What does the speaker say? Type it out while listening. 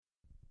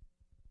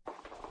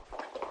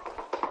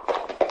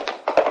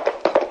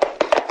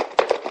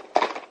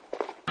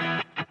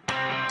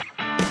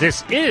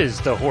This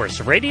is the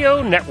Horse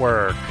Radio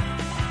Network.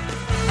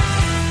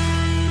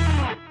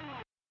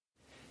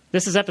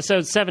 This is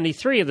episode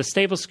 73 of the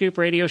Stable Scoop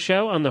Radio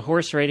Show on the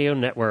Horse Radio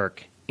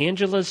Network,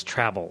 Angela's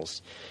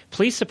Travels.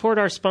 Please support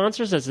our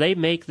sponsors as they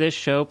make this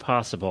show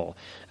possible.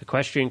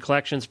 Equestrian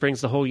Collections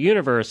brings the whole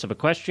universe of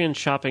equestrian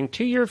shopping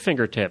to your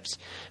fingertips.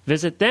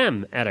 Visit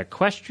them at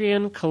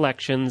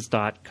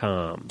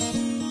equestriancollections.com.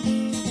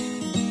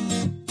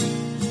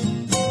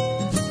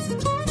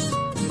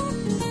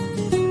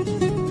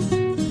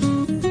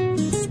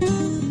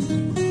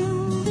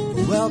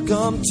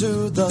 Welcome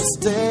to the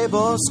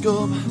Stable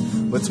Scoop,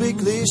 with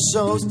weekly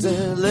shows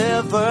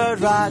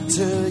delivered right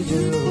to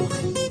you.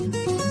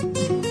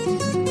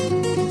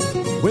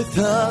 With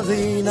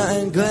Helena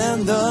and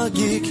Glenn the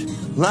Geek,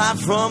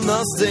 live from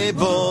the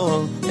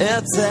stable,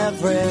 it's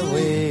every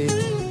week.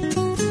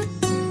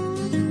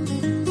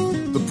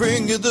 They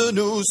bring you the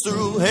news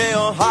through hail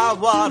or high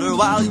water,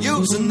 while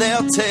using their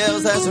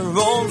tails as their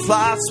own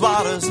fly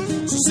swatters.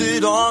 So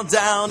sit on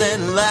down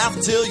and laugh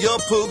till you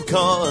poop,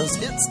 cause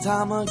it's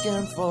time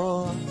again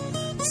for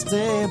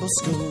Stable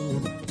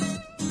Scoop.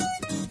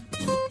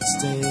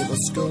 Stable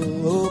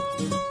Scoop.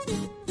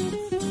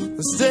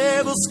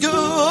 Stable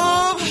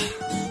Scoop.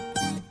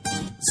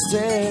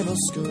 Stable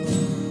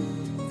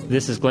Scoop.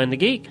 This is Glenn the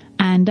Geek.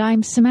 And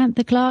I'm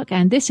Samantha Clark,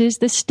 and this is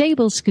the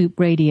Stable Scoop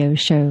Radio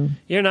Show.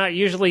 You're not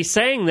usually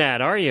saying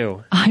that, are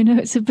you? I know,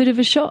 it's a bit of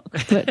a shock,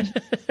 but...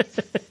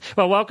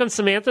 Well, welcome,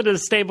 Samantha, to the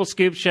Stable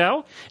Scoop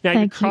Show. Now,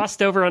 you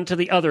crossed over onto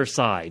the other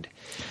side.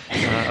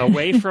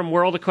 Away from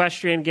World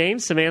Equestrian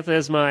Games, Samantha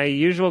is my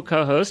usual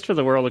co-host for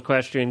the World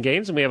Equestrian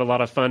Games, and we have a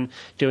lot of fun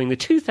doing the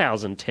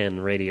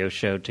 2010 radio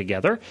show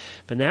together.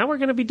 But now we're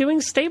going to be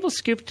doing Stable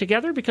Scoop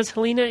together because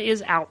Helena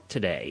is out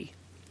today.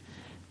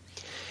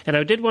 And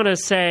I did want to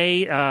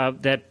say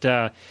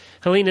that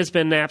Helena's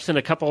been absent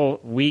a couple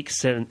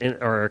weeks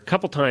or a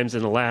couple times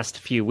in the last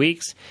few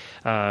weeks.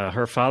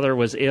 Her father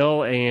was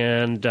ill,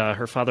 and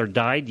her father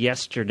died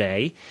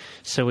yesterday.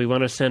 So we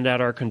want to send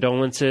out our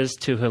condolences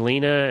to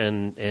Helena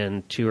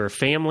and to her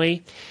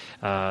family.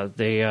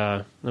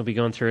 They'll be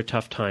going through a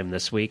tough time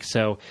this week.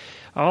 So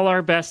all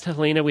our best,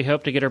 Helena. We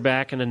hope to get her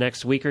back in the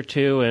next week or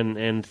two,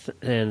 and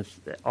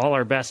all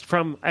our best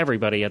from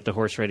everybody at the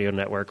Horse Radio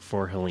Network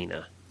for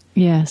Helena.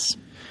 Yes.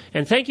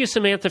 And thank you,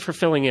 Samantha, for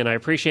filling in. I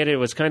appreciate it. It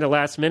was kind of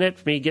last minute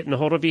for me getting a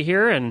hold of you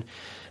here. And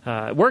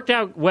it worked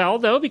out well,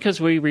 though,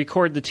 because we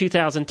record the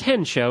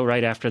 2010 show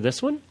right after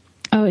this one.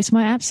 Oh, it's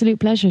my absolute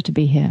pleasure to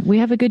be here. We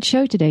have a good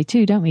show today,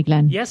 too, don't we,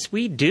 Glenn? Yes,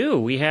 we do.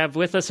 We have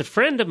with us a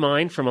friend of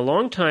mine from a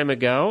long time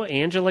ago,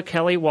 Angela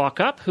Kelly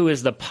Walkup, who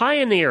is the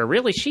pioneer.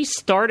 Really, she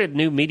started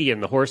new media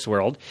in the horse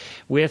world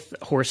with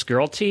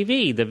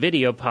HorsegirlTV, the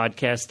video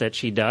podcast that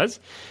she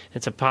does.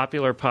 It's a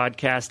popular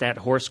podcast at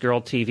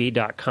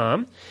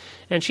HorsegirlTV.com.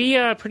 And she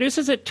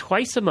produces it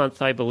twice a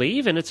month, I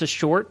believe, and it's a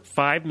short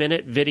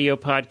 5-minute video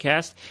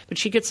podcast. But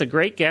she gets some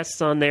great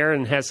guests on there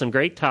and has some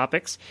great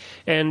topics.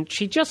 And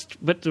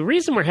but the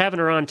reason we're having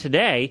her on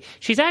today,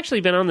 she's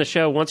actually been on the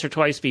show once or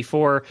twice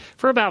before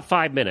for about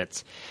 5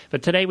 minutes.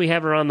 But today we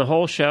have her on the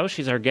whole show.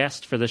 She's our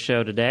guest for the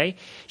show today.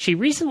 She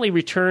recently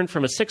returned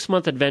from a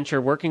 6-month adventure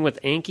working with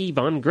Ankie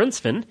van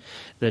Grunsven,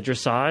 the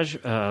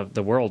dressage,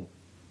 the world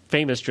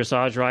famous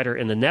dressage rider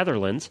in the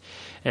Netherlands,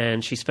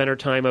 and she spent her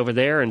time over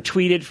there and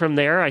tweeted from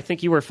there. I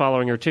think you were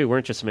following her too,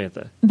 weren't you,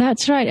 Samantha?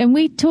 That's right, and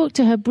we talked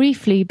to her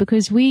briefly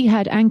because we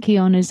had Ankie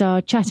on as our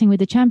Chatting with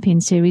the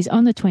Champions series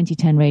on the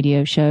 2010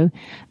 radio show,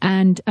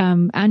 and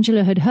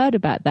Angela had heard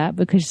about that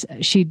because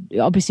she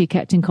obviously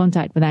kept in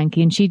contact with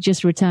Ankie, and she'd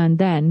just returned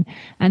then,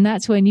 and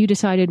that's when you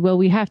decided, well,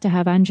 we have to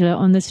have Angela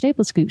on the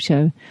Stable Scoop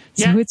show.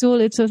 So yeah.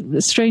 It's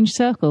a strange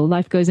circle.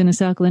 Life goes in a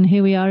circle, and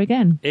here we are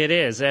again. It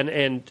is,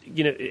 and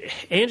you know,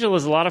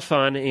 Angela's a lot of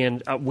fun,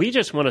 and we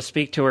just want to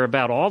speak to her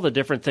about all the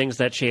different things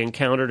that she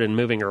encountered in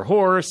moving her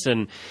horse,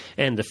 and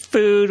the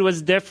food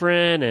was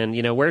different, and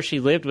you know where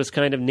she lived was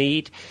kind of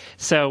neat.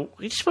 So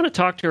we just want to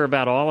talk to her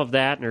about all of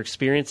that and her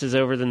experiences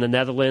over in the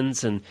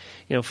Netherlands, and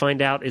you know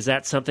find out, is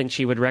that something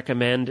she would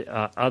recommend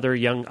other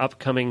young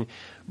upcoming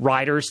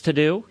riders to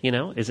do? You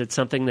know, is it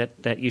something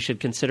that you should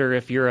consider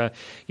if you're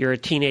a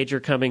teenager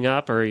coming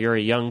up or you're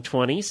a young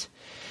 20s?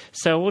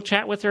 So we'll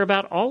chat with her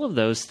about all of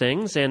those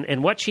things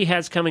and what she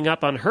has coming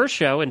up on her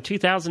show in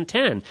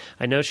 2010.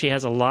 I know she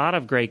has a lot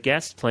of great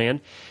guests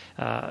planned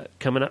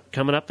coming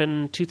up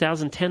in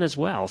 2010 as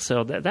well.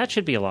 So that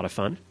should be a lot of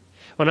fun.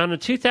 Well, on the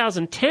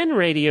 2010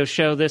 radio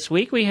show this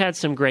week, we had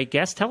some great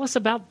guests. Tell us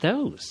about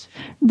those.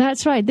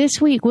 That's right.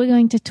 This week, we're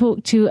going to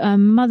talk to a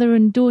mother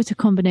and daughter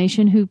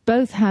combination who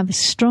both have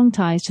strong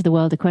ties to the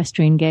World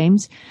Equestrian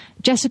Games.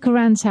 Jessica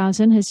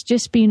Ranshausen has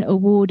just been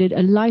awarded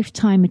a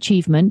Lifetime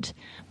Achievement.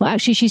 Well,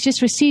 actually, she's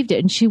just received it,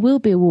 and she will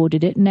be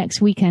awarded it next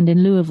weekend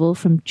in Louisville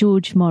from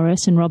George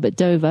Morris and Robert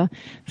Dover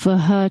for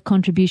her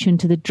contribution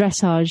to the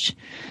dressage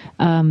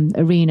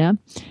arena.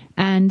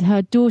 And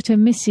her daughter,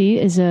 Missy,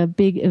 is a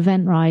big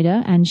event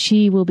rider, and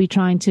she will be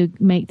trying to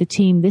make the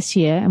team this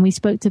year. And we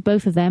spoke to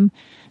both of them.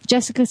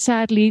 Jessica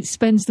sadly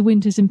spends the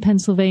winters in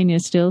Pennsylvania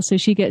still, so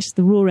she gets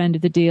the raw end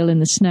of the deal in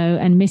the snow.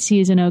 And Missy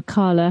is in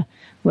Ocala,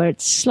 where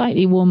it's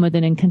slightly warmer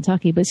than in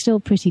Kentucky, but still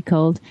pretty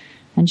cold.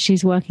 And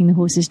she's working the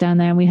horses down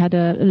there. And we had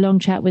a long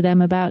chat with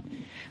them about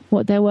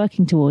what they're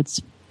working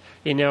towards.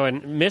 You know,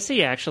 and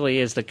Missy actually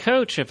is the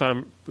coach, if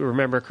I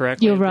remember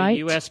correctly, You're of right. the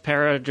U.S.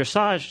 Para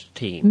Dressage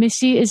team.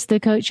 Missy is the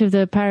coach of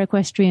the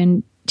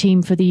para-equestrian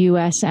team for the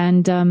U.S.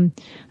 and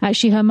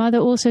actually her mother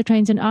also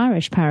trains an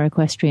Irish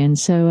para-equestrian.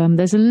 So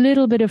there's a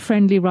little bit of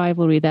friendly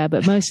rivalry there,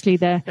 but mostly,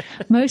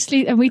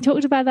 and we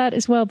talked about that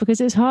as well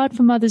because it's hard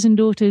for mothers and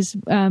daughters.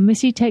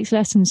 Missy takes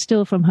lessons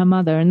still from her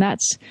mother, and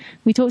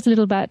we talked a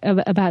little about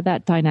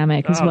that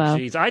dynamic as well.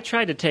 Geez. I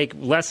tried to take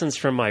lessons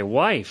from my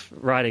wife,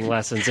 riding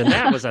lessons, and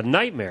that was a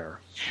nightmare.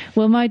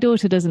 Well, my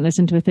daughter doesn't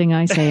listen to a thing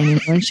I say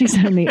anymore, and she's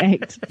only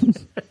 8.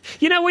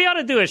 You know, we ought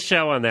to do a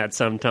show on that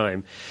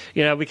sometime,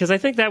 you know, because I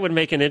think that would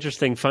make an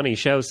interesting, funny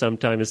show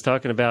sometime, is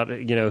talking about,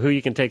 you know, who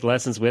you can take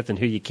lessons with and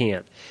who you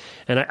can't.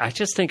 And I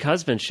just think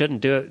husbands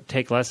shouldn't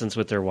take lessons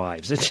with their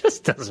wives. It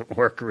just doesn't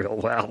work real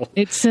well.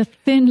 It's a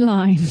thin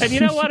line. And you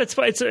know what?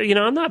 It's you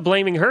know, I'm not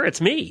blaming her. It's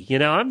me. You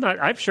know,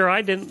 I'm sure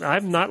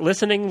I'm not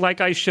listening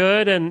like I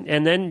should.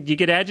 And then you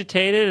get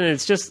agitated, and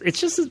it's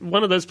just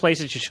one of those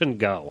places you shouldn't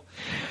go.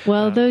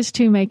 Well, those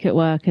two make it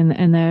work,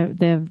 and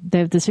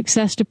they're the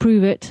success to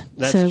prove it.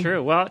 That's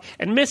true. Well,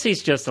 and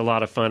Missy's just a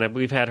lot of fun.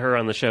 We've had her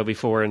on the show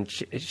before, and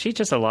she's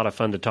just a lot of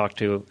fun to talk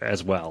to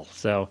as well.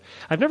 So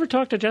I've never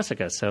talked to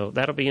Jessica, so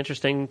that'll be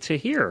interesting to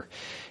hear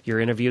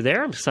your interview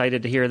there. I'm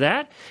excited to hear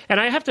that.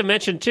 And I have to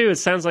mention, too, it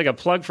sounds like a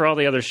plug for all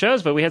the other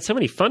shows, but we had so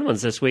many fun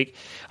ones this week.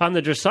 On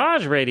the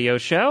Dressage radio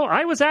show,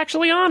 I was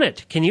actually on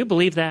it. Can you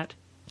believe that?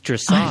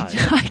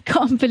 Dressage. I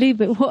can't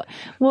believe it.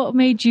 What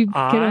made you get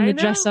on the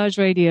Dressage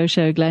radio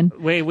show, Glenn?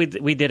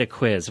 We did a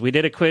quiz. We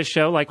did a quiz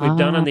show like we've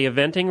done on the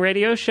eventing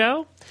radio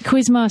show.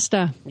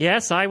 Quizmaster.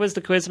 Yes, I was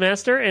the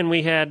quizmaster, and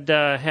we had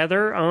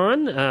Heather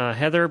on,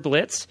 Heather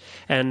Blitz,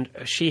 and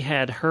she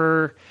had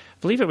her, I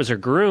believe it was her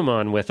groom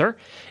on with her.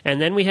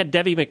 And then we had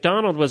Debbie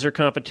McDonald was her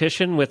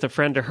competition with a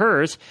friend of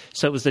hers.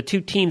 So it was the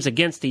two teams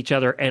against each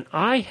other, and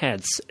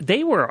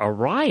they were a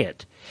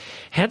riot.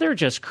 Heather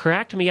just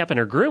cracked me up, and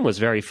her groom was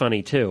very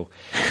funny too.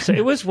 So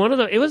it was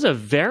it was a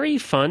very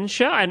fun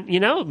show. And you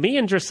know, me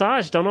and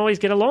Dressage don't always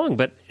get along,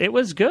 but it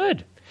was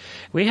good.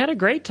 We had a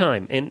great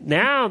time. And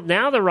now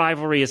the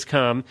rivalry has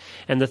come,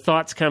 and the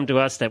thoughts come to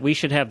us that we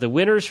should have the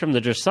winners from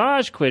the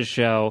Dressage quiz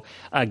show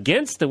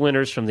against the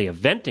winners from the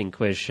eventing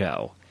quiz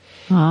show.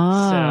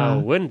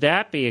 So wouldn't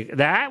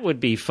that would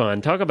be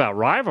fun. Talk about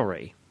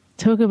rivalry.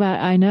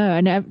 I know,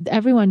 and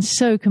everyone's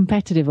so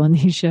competitive on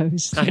these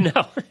shows. I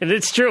know, and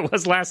it's true. It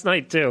was last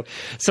night, too.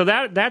 So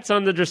that's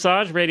on the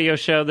Dressage Radio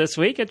show this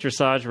week at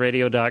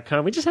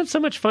dressageradio.com. We just have so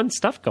much fun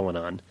stuff going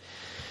on.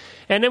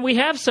 And then we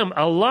have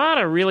a lot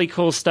of really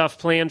cool stuff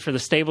planned for the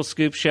Stable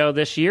Scoop show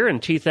this year in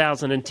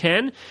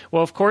 2010.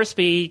 We'll, of course,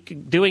 be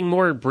doing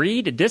more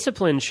breed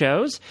discipline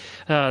shows.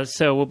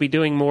 So we'll be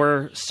doing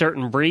more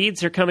certain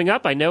breeds are coming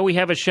up. I know we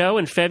have a show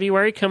in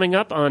February coming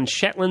up on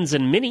Shetlands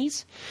and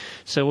Minis.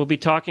 So we'll be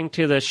talking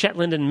to the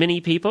Shetland and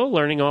Mini people,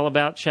 learning all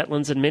about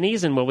Shetlands and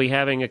Minis, and we'll be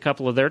having a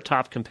couple of their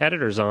top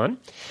competitors on.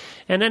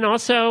 And then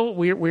also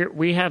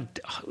we have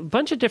a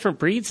bunch of different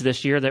breeds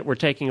this year that we're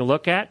taking a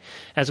look at,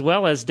 as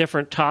well as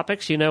different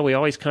topics. You know, we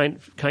always kind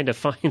of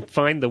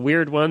find the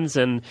weird ones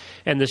and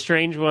the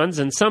strange ones,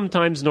 and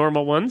sometimes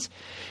normal ones.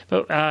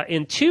 But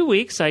in 2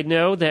 weeks, I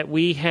know that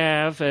we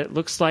have. It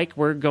looks like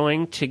we're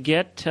going to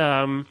get.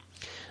 I'm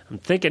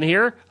thinking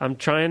here. I'm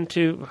trying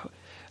to.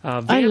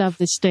 I love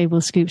this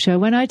Stable Scoop show.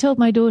 When I told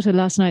my daughter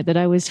last night that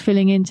I was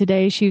filling in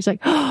today, she was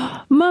like,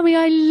 "Oh, Mummy,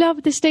 I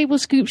love the Stable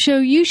Scoop show.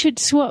 You should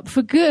swap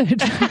for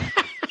good."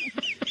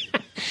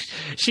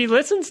 She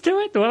listens to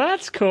it? Well,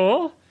 that's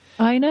cool.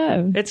 I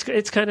know.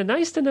 It's kind of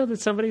nice to know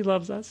that somebody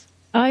loves us.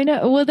 I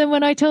know. Well, then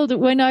when I told her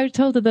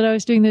that I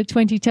was doing the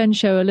 2010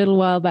 show a little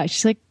while back,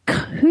 she's like,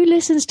 "Who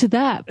listens to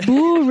that?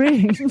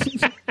 Boring."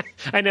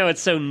 I know,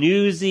 it's so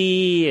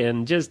newsy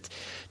and just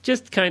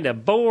kind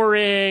of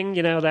boring,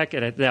 you know, that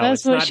kind of. No,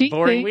 it's not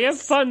boring. Thinks. We have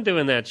fun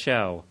doing that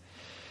show.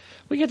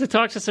 We get to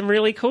talk to some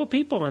really cool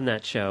people on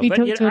that show. But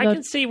I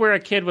can see where a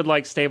kid would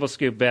like Stable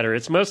Scoop better.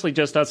 It's mostly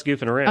just us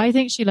goofing around. I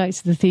think she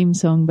likes the theme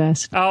song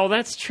best. Oh,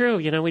 that's true.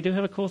 You know, we do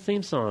have a cool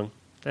theme song.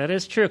 That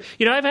is true.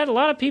 You know, I've had a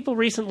lot of people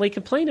recently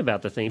complain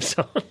about the theme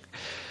song,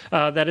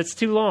 that it's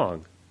too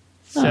long.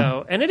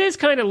 So, and it is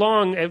kind of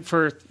long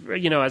for,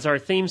 you know, as our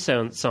theme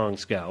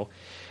songs go.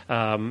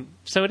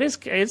 So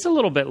it's a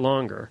little bit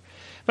longer.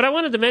 But I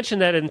wanted to mention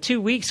that in 2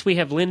 weeks we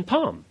have Lynn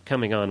Palm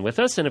coming on with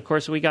us. And, of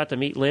course, we got to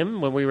meet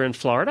Lynn when we were in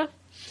Florida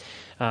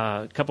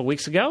a couple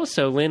weeks ago.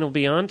 So Lynn will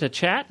be on to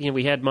chat. You know,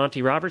 we had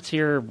Monty Roberts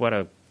here,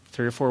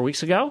 3 or 4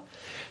 weeks ago.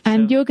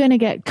 And you're going to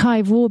get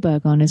Kai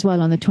Vorberg on as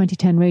well on the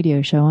 2010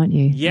 radio show, aren't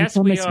you? Yes,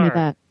 you we are. Me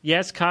that.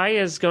 Yes, Kai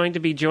is going to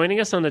be joining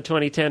us on the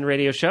 2010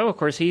 radio show. Of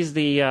course, he's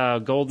the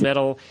gold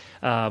medal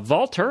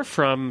vaulter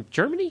from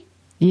Germany.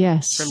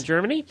 Yes. From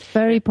Germany.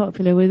 Very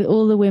popular with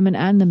all the women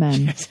and the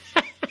men.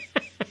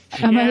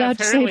 Am I allowed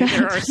to say that?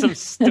 There are some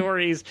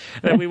stories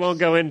that we won't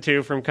go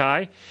into from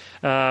Kai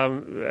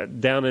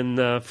down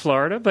in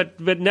Florida.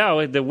 But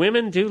no, the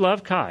women do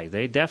love Kai.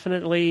 They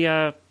definitely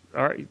are.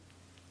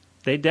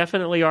 They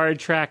definitely are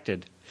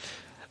attracted.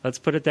 Let's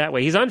put it that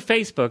way. He's on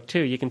Facebook,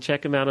 too. You can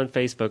check him out on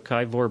Facebook,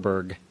 Kai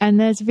Vorberg. And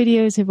there's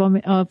videos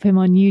of him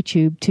on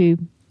YouTube, too,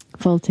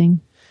 vaulting.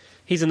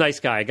 He's a nice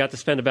guy. I got to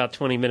spend about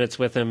 20 minutes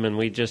with him, and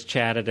we just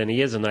chatted, and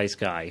he is a nice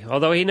guy.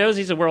 Although he knows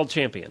he's a world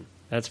champion.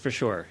 That's for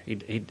sure. He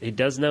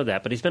does know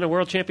that. But he's been a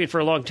world champion for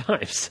a long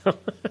time, so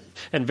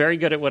and very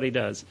good at what he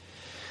does.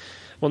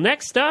 Well,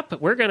 next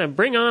up, we're going to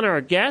bring on our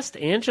guest,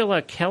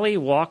 Angela Kelly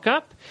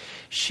Walkup.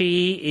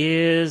 She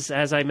is,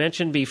 as I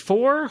mentioned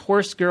before,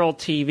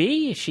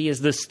 HorsegirlTV. She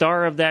is the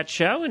star of that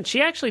show, and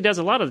she actually does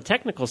a lot of the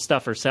technical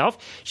stuff herself.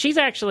 She's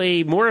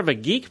actually more of a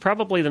geek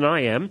probably than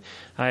I am.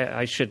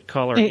 I should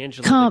call her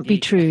Angela. It can't be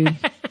true.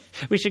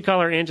 We should call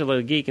her Angela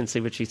the Geek and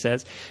see what she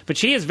says. But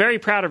she is very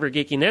proud of her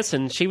geekiness,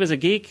 and she was a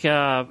geek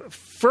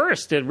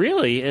first,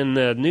 really, in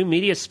the new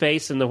media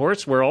space in the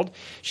horse world.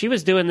 She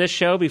was doing this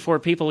show before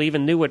people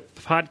even knew what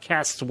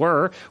podcasts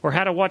were or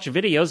how to watch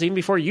videos, even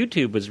before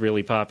YouTube was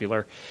really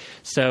popular.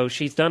 So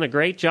she's done a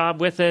great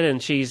job with it,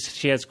 and she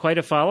has quite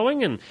a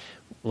following. And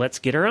let's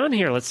get her on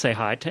here. Let's say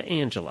hi to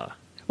Angela.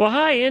 Well,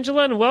 hi,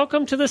 Angela, and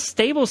welcome to the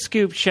Stable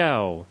Scoop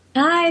Show.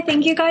 Hi,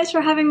 thank you guys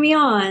for having me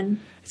on.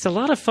 It's a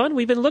lot of fun.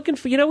 We've been looking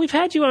for, we've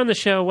had you on the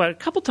show a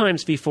couple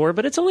times before,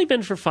 but it's only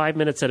been for 5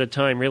 minutes at a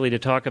time, really, to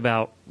talk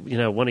about,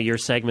 one of your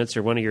segments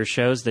or one of your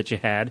shows that you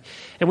had.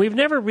 And we've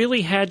never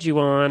really had you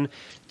on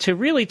to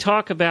really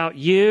talk about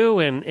you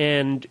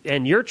and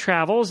your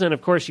travels. And,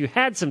 of course, you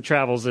had some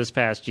travels this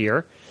past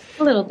year.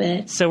 A little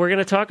bit. So we're going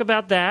to talk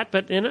about that,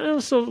 but and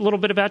also a little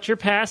bit about your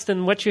past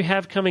and what you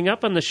have coming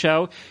up on the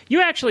show.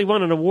 You actually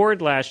won an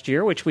award last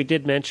year, which we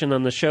did mention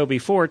on the show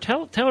before.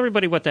 Tell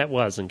everybody what that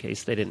was in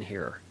case they didn't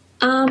hear.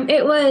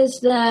 It was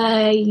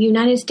the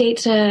United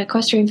States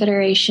Equestrian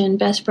Federation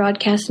Best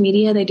Broadcast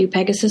Media. They do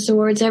Pegasus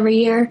Awards every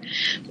year,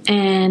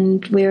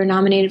 and we were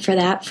nominated for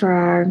that for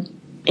our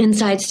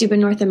Inside Stupid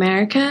North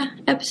America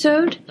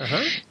episode.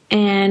 Uh-huh.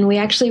 And we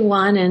actually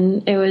won,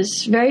 and it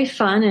was very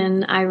fun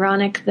and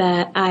ironic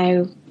that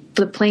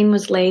the plane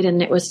was late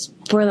and it was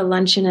for the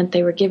luncheon and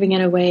they were giving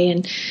it away.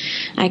 And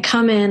I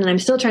come in and I'm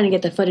still trying to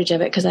get the footage of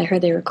it because I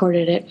heard they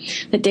recorded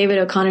it. That David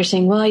O'Connor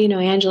saying, well,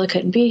 Angela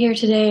couldn't be here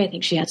today. I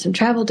think she had some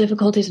travel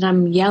difficulties. And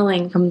I'm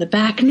yelling from the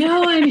back,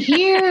 no, I'm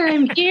here.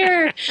 I'm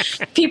here.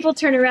 People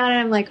turn around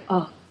and I'm like,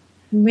 oh,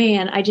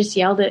 man, I just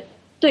yelled at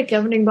the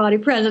governing body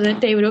president,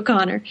 David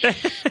O'Connor.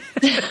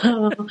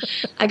 So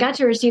I got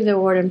to receive the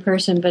award in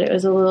person, but it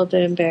was a little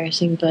bit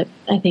embarrassing, but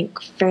I think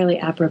fairly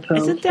apropos.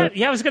 Isn't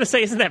that, I was going to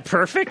say, isn't that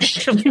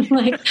perfect?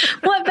 Like,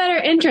 what better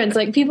entrance?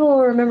 Like, people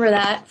will remember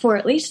that for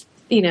at least,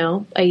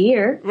 a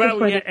year.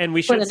 Well, yeah, and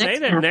we should say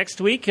that next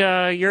week,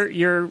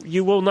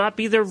 you will not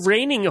be the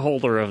reigning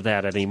holder of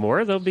that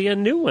anymore. There'll be a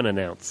new one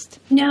announced.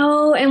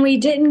 No, and we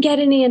didn't get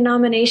any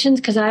nominations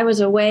because I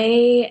was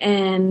away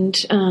and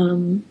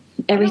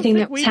everything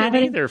that was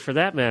happening. Either, for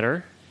that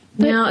matter.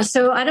 No,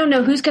 so I don't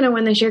know who's going to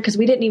win this year because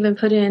we didn't even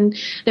put in.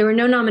 There were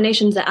no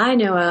nominations that I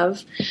know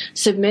of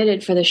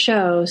submitted for the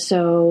show,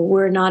 so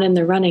we're not in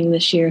the running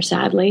this year,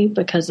 sadly,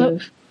 because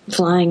of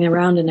flying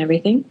around and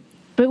everything.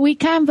 But we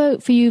can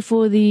vote for you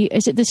for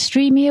is it the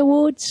Streamy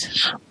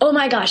Awards? Oh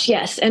my gosh,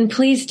 yes. And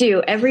please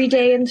do. Every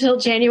day until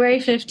January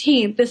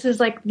 15th. This is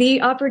like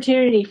the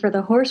opportunity for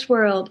the horse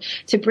world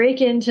to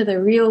break into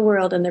the real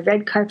world and the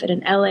red carpet in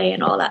LA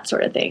and all that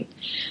sort of thing.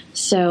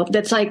 So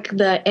that's like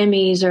the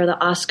Emmys or the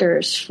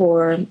Oscars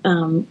for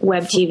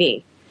web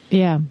TV.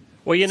 Yeah.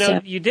 Well,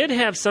 you did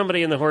have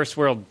somebody in the horse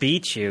world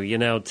beat you,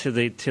 to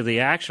the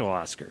actual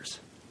Oscars.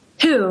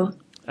 Who?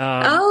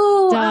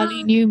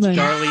 Darlene Newman.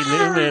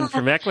 Darlene Newman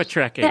from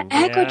Equitrekking. The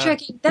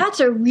Equitrekking.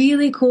 That's a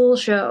really cool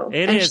show.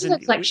 It is. She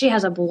looks like she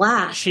has a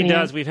blast. She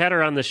does. We've had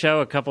her on the show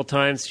a couple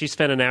times. She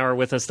spent an hour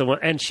with us,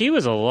 and she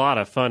was a lot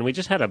of fun. We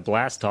just had a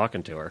blast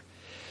talking to her.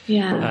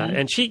 Yeah.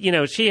 And she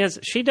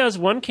does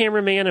one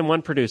cameraman and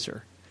one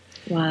producer.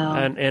 Wow.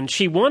 And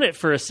she won it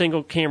for a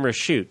single camera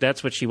shoot.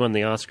 That's what she won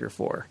the Oscar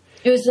for.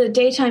 It was the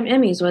Daytime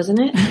Emmys, wasn't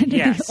it?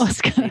 Yes.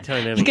 Oscar.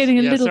 Daytime Emmys. Getting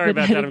a little sorry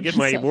bit about that. I'm getting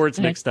my awards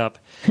mixed up.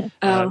 It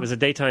was a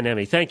Daytime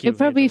Emmy. Thank you. It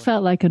probably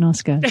felt like an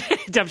Oscar.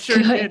 I'm sure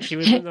it did. She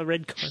was on the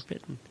red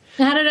carpet.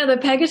 I don't know. The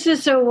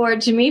Pegasus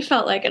Award to me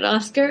felt like an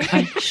Oscar.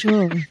 I'm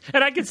sure.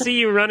 And I could see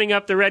you running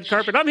up the red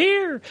carpet. I'm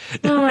here.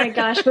 Oh my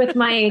gosh, with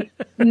my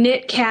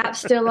knit cap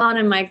still on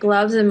and my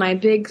gloves and my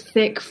big,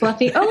 thick,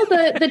 fluffy. Oh,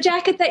 the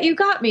jacket that you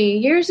got me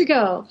years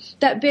ago.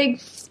 That big,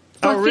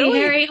 fluffy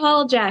Harry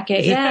Hall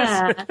jacket.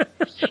 Yes.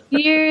 Yeah.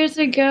 Years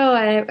ago,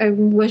 I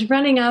was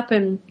running up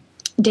and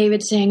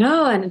David saying,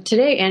 oh, and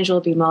today Angela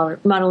will be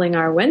modeling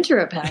our winter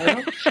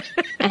apparel.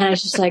 And I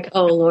was just like,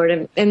 oh, Lord,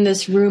 I'm in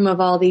this room of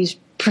all these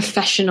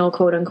professional,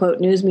 quote-unquote,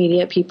 news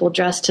media people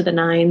dressed to the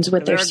nines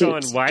with their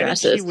suits. Why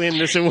dresses. Did she win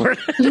this award?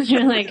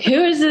 You're like,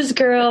 who is this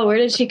girl? Where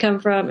did she come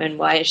from? And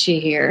why is she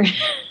here?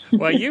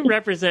 Well, you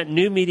represent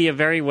new media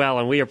very well,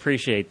 and we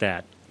appreciate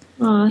that.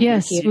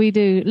 Yes, we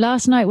do.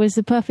 Last night was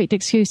the perfect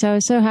excuse. I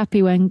was so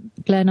happy when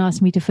Glenn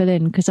asked me to fill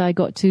in because I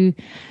got to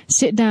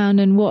sit down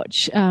and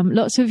watch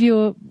lots of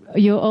your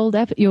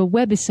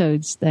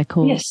webisodes, they're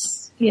called.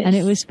 Yes. And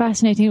it was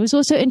fascinating. It was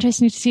also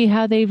interesting to see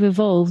how they've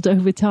evolved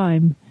over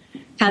time.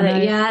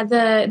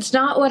 It's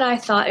not what I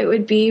thought it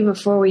would be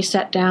before we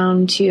sat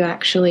down to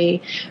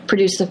actually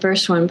produce the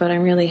first one, but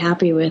I'm really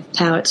happy with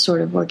how it's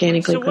sort of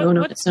organically grown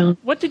on its own.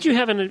 What did you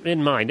have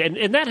in mind?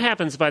 And that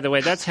happens, by the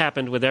way, that's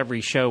happened with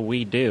every show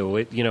we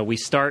do. We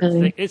start,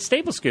 it's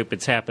Stable Scoop,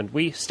 it's happened.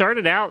 We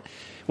started out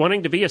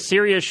wanting to be a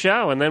serious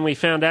show, and then we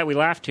found out we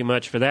laughed too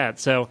much for that.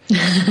 So,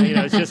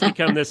 it's just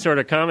become this sort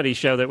of comedy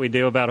show that we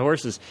do about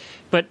horses.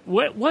 But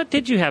what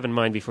did you have in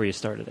mind before you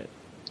started it?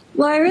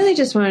 Well, I really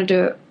just wanted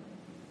to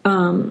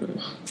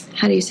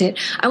how do you say it?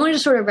 I wanted to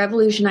sort of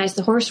revolutionize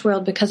the horse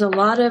world because a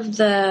lot of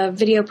the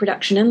video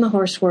production in the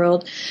horse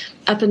world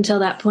up until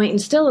that point, and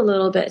still a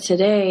little bit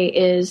today,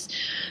 is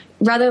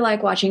rather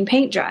like watching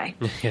paint dry.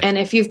 And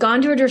if you've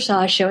gone to a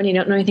dressage show and you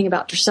don't know anything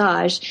about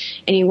dressage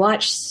and you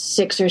watch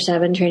 6 or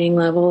 7 training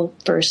level,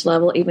 first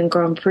level, even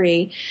Grand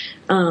Prix,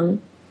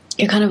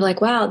 you're kind of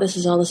like, wow, this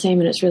is all the same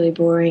and it's really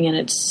boring. And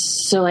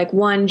it's so like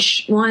one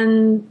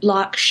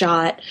lock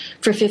shot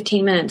for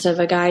 15 minutes of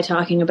a guy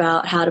talking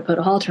about how to put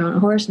a halter on a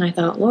horse. And I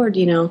thought, Lord,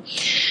 we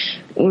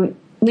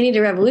need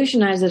to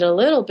revolutionize it a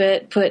little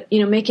bit,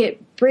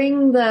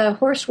 bring the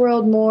horse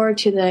world more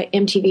to the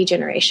MTV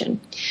generation,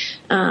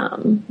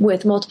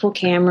 with multiple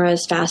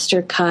cameras,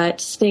 faster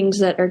cuts, things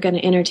that are going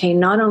to entertain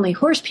not only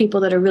horse people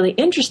that are really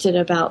interested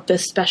about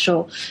this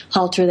special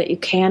halter that you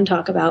can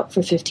talk about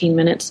for 15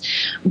 minutes,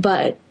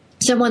 but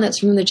someone that's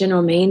from the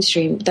general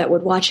mainstream that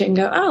would watch it and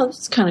go, oh,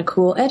 this is kind of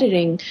cool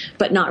editing,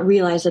 but not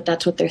realize that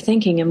that's what they're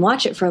thinking and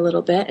watch it for a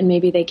little bit. And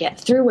maybe they get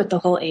through with the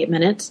whole 8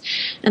 minutes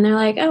and they're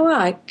like, oh, wow,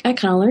 I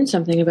kind of learned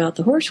something about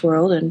the horse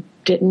world and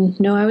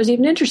didn't know I was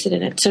even interested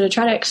in it. So to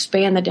try to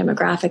expand the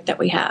demographic that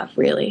we have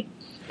really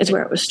is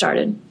where it was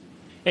started.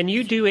 And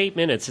you do 8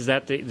 minutes. Is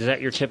that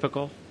your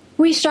typical?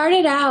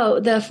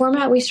 The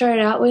format we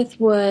started out with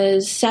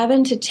was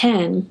 7 to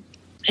 10.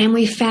 And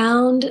we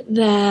found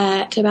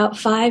that about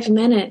 5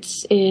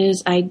 minutes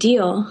is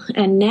ideal.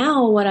 And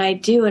now what I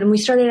do, and we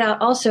started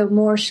out also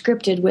more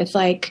scripted with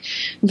like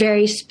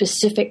very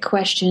specific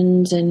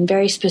questions and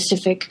very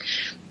specific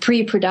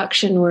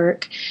pre-production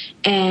work.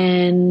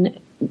 And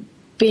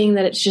being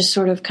that it's just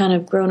sort of kind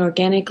of grown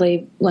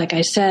organically, like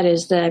I said,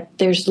 is that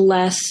there's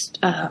less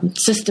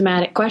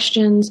systematic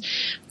questions,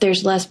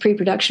 there's less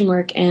pre-production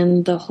work,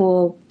 and the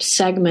whole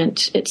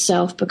segment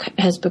itself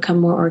has become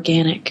more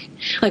organic.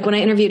 Like when I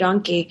interviewed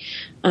Anki,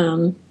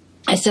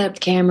 I set up the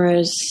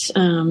cameras.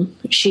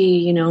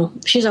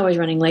 She's always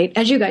running late,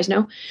 as you guys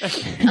know.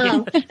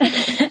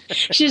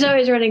 She's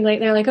always running late.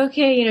 They're like,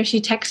 okay, she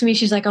texts me.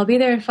 She's like, I'll be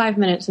there in 5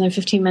 minutes. And then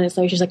 15 minutes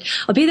later, she's like,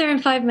 I'll be there in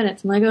 5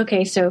 minutes. I'm like,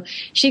 okay. So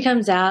she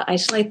comes out, I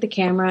slate the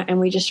camera,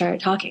 and we just started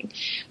talking.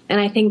 And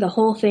I think the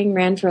whole thing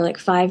ran for like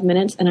 5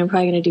 minutes, and I'm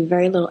probably going to do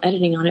very little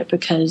editing on it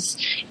because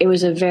it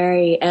was a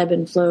very ebb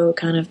and flow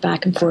kind of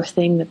back and forth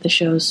thing that the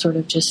show's sort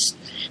of just,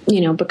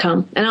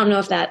 become. I don't know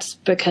if that's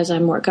because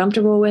I'm more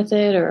comfortable with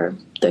it or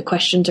the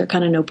questions are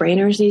kind of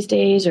no-brainers these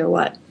days or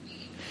what.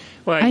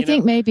 Well, I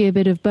think maybe a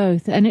bit of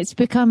both. And it's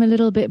become a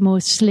little bit more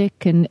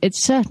slick and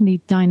it's certainly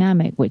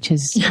dynamic, which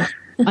is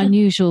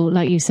unusual,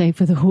 like you say,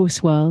 for the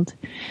horse world.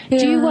 Yeah.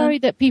 Do you worry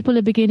that people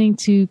are beginning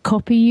to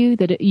copy you,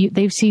 that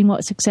they've seen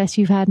what success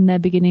you've had and they're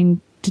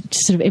beginning to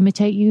sort of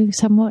imitate you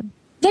somewhat?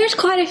 There's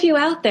quite a few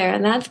out there,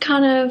 and that's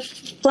kind of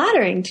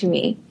flattering to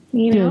me,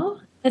 know?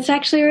 It's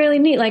actually really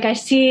neat. Like I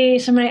see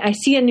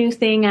a new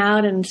thing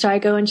out, and so I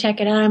go and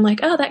check it out. I'm like,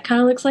 oh, that kind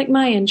of looks like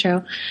my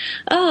intro.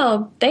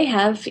 Oh, they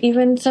have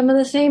even some of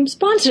the same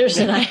sponsors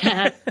that I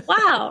had.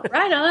 Wow,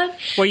 right on.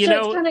 Well, it's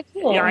kind of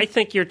cool. Yeah, I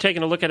think you're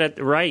taking a look at it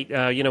right.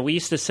 We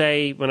used to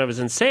say when I was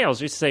in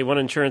sales, we used to say one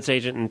insurance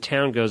agent in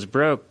town goes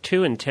broke,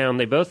 2 in town,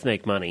 they both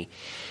make money.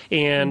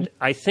 And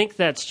I think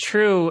that's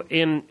true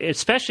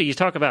especially you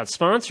talk about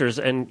sponsors,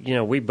 and,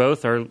 we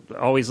both are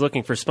always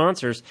looking for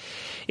sponsors.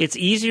 It's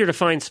easier to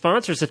find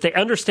sponsors if they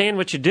understand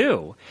what you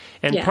do.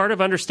 And part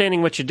of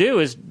understanding what you do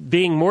is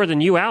being more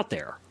than you out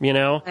there,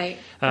 Right.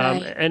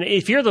 And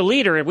if you're the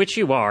leader, which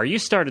you are, you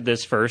started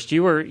this first.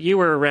 You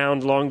were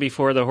around long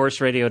before the Horse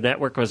Radio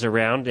Network was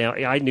around. Now,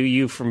 I knew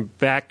you from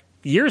back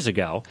years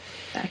ago,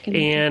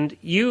 and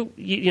you're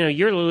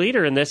the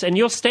leader in this, and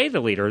you'll stay the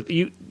leader.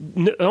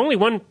 Only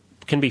one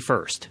can be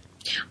first.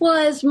 Well,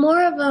 as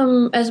more of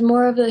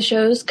the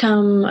shows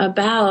come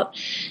about,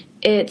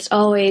 it's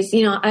always,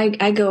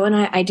 I go and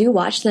I do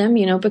watch them,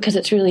 because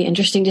it's really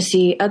interesting to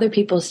see other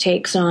people's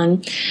takes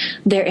on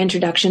their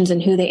introductions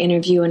and who they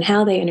interview and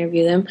how they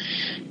interview them.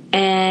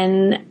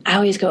 And I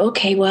always go,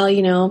 okay,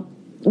 well,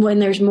 when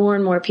there's more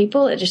and more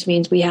people, it just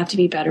means we have to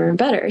be better and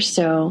better.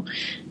 So,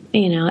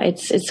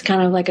 it's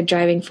kind of like a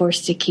driving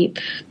force to keep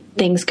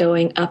things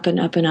going up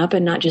and up and up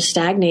and not just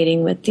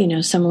stagnating with,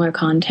 similar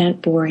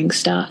content, boring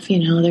stuff.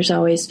 There's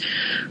always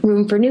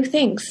room for new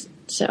things.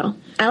 So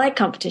I like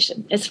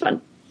competition. It's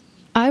fun.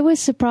 I was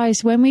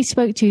surprised when we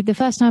spoke to you. The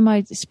first time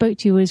I spoke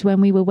to you was when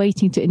we were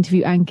waiting to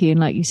interview Anki, and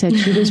like you said,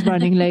 she was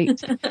running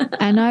late.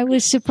 And I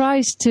was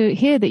surprised to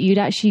hear that you'd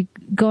actually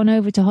gone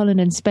over to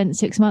Holland and spent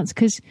 6 months,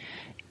 because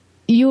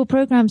your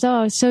programs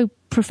are so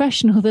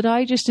professional that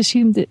I just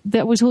assumed that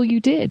that was all you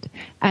did.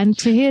 And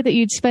to hear that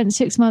you'd spent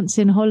 6 months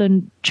in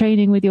Holland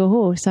training with your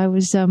horse, I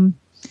was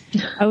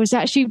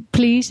actually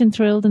pleased and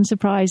thrilled and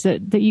surprised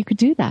that you could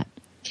do that.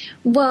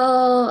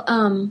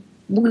 Well,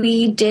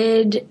 we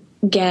did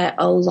get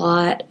a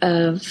lot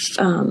of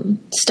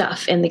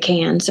stuff in the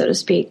can, so to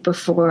speak,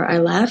 before I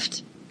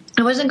left.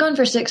 I wasn't gone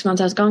for 6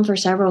 months. I was gone for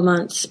several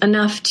months,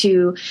 enough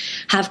to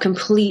have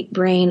complete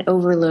brain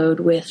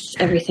overload with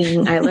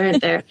everything I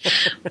learned there.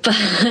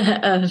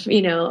 But,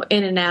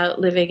 in and out,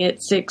 living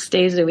it 6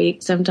 days a week,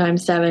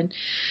 sometimes 7.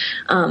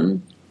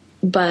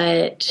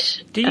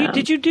 But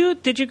did you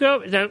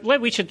go? Now,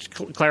 we should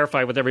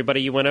clarify with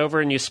everybody. You went over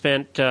and you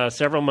spent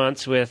several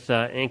months with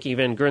Anke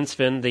van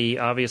Grunsven, the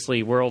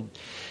obviously world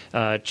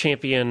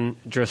champion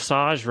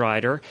dressage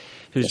rider,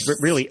 who's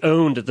really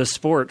owned the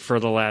sport for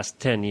the last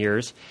 10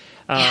 years.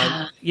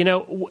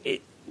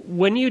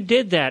 When you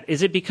did that,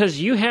 is it because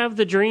you have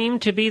the dream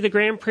to be the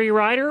Grand Prix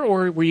rider,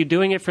 or were you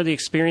doing it for the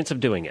experience of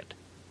doing it?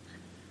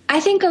 I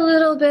think a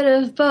little bit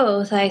of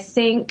both. I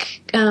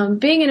think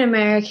being an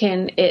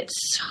American,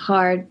 it's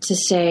hard to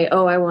say,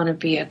 oh, I want to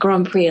be a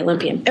Grand Prix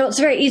Olympian. Well, it's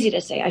very easy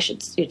to say. I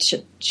should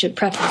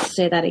preface to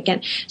say that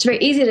again. It's very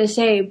easy to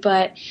say,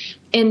 but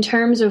in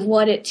terms of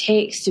what it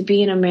takes to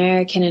be an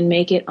American and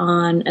make it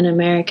on an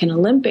American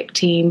Olympic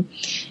team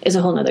is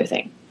a whole other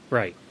thing.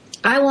 Right.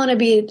 I want to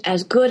be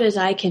as good as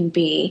I can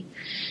be.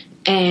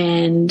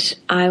 And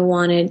I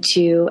wanted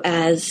to,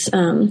 as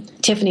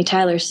Tiffany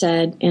Tyler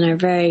said in our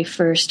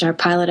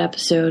pilot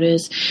episode,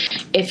 is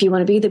if you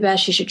want to be the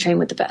best, you should train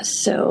with the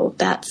best. So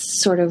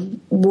that's sort of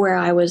where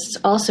I was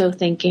also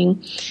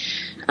thinking.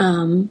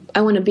 I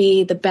want to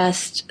be the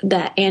best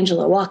that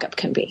Angelea Walkup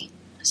can be.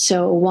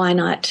 So why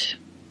not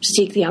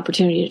seek the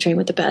opportunity to train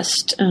with the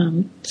best?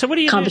 So what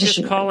do you do?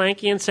 Just call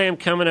Anke and say, I'm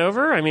coming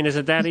over? I mean, is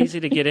it that easy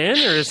to get in,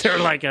 or is there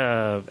like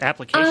a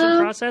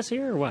application process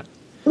here, or what?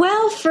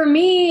 Well, for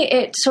me,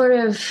 it sort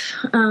of,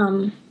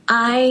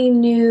 I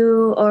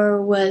knew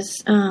or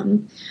was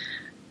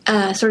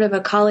sort of a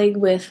colleague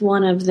with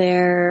one of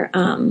their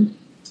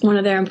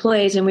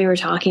employees, and we were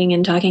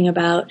talking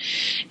about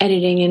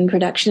editing and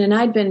production. And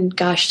I'd been,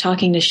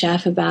 talking to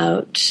Chef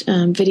about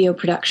video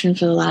production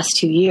for the last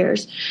 2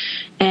 years.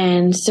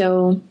 And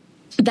so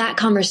that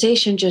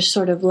conversation just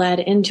sort of led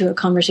into a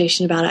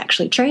conversation about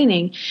actually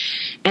training.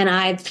 And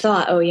I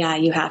thought, oh yeah,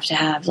 you have to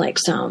have like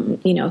some,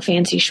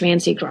 fancy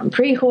schmancy Grand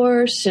Prix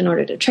horse in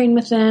order to train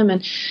with them.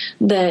 And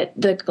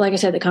like I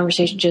said, the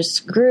conversation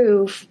just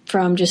grew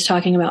from just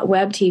talking about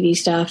web TV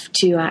stuff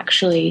to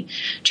actually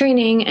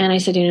training. And I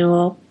said,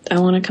 well, I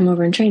want to come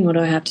over and train. What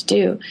do I have to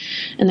do?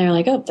 And they're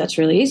like, oh, that's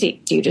really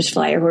easy. You just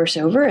fly your horse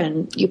over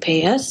and you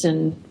pay us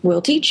and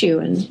we'll teach you.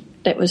 And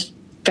that was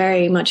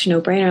very much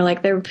no brainer. Like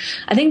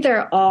I think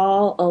they're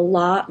all a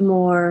lot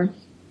more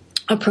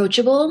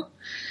approachable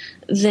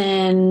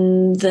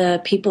than the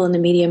people in the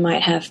media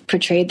might have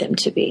portrayed them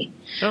to be.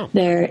 Oh.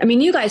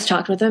 You guys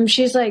talked with them.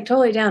 She's like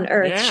totally down to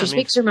earth. She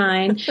speaks her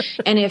mind.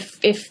 And if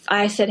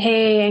I said,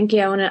 hey,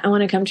 Anke, I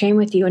want to come train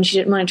with you, and she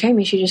didn't want to train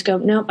me, she'd just go,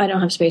 nope, I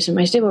don't have space in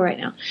my stable right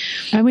now.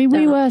 I mean,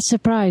 we were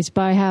surprised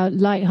by how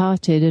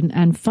lighthearted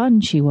and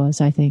fun she was,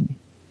 I think.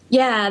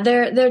 Yeah, I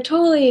think they're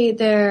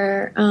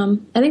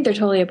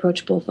totally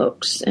approachable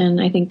folks. And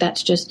I think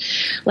that's just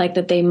like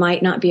that they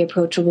might not be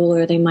approachable,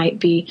 or they might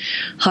be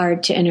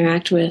hard to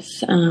interact with.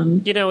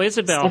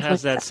 Isabel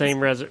has that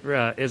same,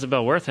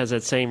 Isabel Worth has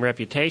that same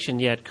reputation,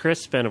 yet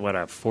Chris spent,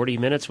 40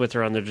 minutes with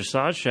her on the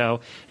dressage show.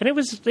 And it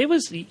was,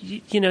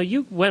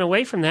 you went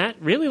away from that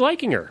really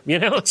liking her,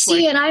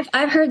 and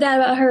I've heard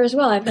that about her as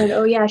well. I've heard,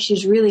 oh yeah,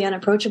 she's really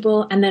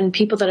unapproachable. And then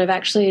people that I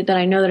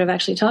know that have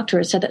actually talked to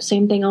her said that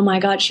same thing. Oh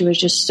my God, she was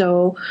just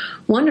so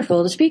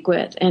wonderful to speak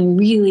with and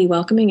really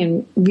welcoming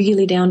and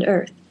really down to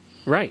earth.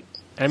 Right.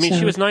 I mean,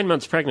 she was 9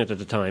 months pregnant at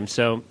the time,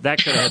 so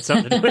that could have had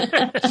something to do with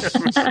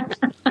it.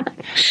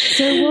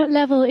 So what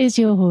level is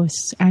your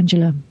horse,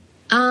 Angelea?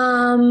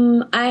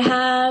 I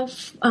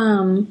have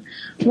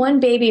one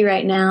baby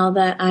right now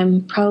that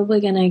I'm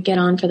probably going to get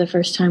on for the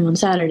first time on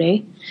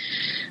Saturday.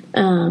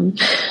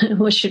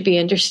 Which should be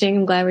interesting.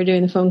 I'm glad we're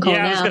doing the phone call now.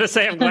 Yeah, I was going to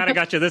say, I'm glad I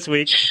got you this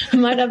week.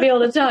 Might not be able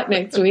to talk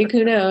next week.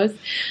 Who knows?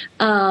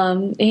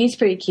 He's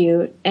pretty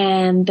cute.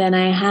 And then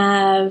I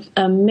have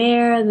a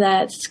mare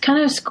that's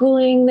kind of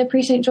schooling the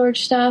Pre-St. George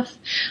stuff.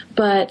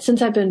 But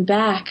since I've been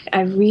back,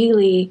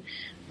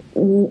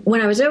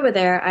 when I was over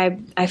there,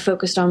 I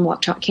focused on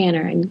walk, trot,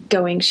 canter and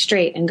going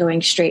straight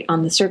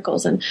on the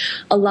circles. And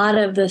a lot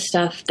of the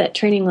stuff that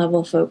training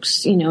level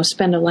folks,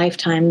 spend a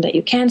lifetime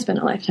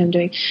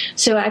doing.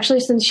 So actually,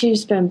 since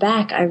she's been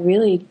back, I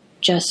really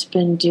just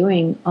been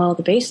doing all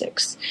the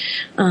basics.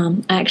 I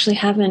actually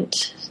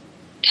haven't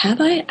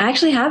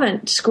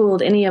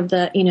schooled any of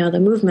the, the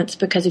movements,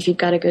 because if you've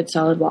got a good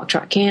solid walk,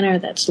 trot, canter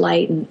that's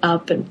light and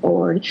up and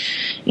forward,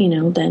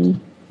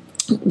 then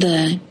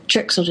the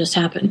tricks will just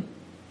happen.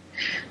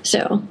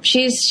 So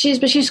she's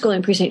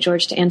schooling pre-St.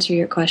 George, to answer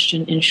your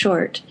question in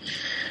short.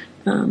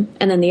 And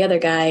then the other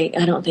guy,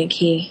 I don't think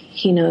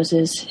he knows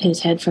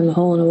his head from the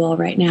hole in the wall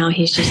right now.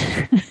 He's just,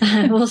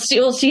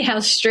 we'll see how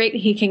straight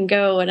he can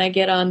go when I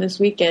get on this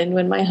weekend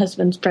when my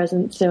husband's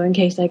present. So in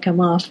case I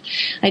come off,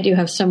 I do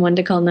have someone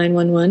to call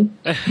 911.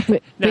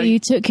 But you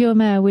took your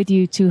mare with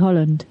you to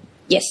Holland?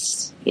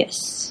 Yes.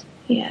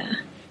 Yeah.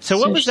 So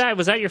what was that?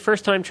 Was that your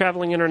first time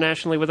traveling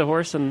internationally with a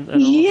horse?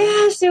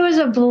 Yes, it was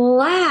a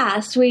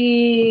blast.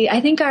 I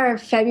think our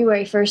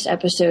February 1st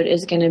episode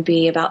is going to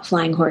be about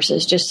flying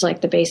horses, just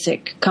like the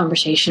basic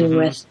conversation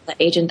with the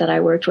agent that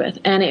I worked with.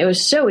 And it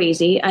was so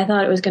easy. I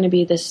thought it was going to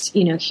be this,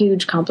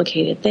 huge,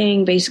 complicated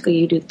thing. Basically,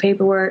 you do the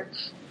paperwork,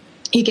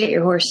 you get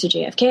your horse to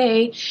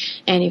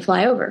JFK, and you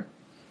fly over.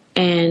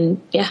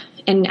 And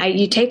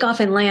you take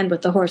off and land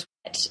with the horse.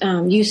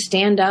 You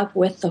stand up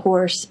with the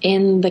horse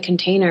in the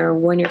container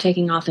when you're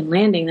taking off and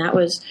landing. That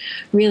was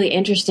really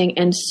interesting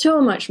and so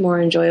much more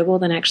enjoyable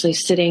than actually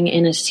sitting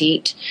in a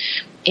seat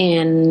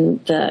in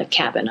the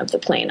cabin of the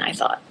plane, I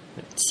thought.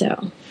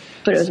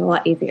 But it was a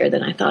lot easier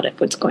than I thought it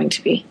was going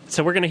to be.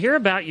 So we're going to hear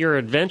about your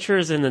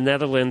adventures in the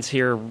Netherlands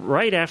here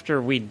right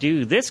after we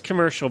do this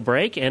commercial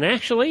break. And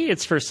actually,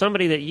 it's for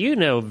somebody that you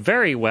know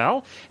very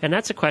well, and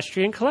that's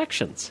Equestrian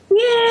Collections. Yay!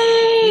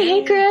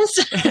 Hey,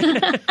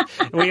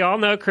 Chris. We all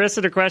know Chris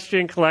at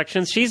Equestrian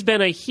Collections. She's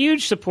been a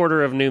huge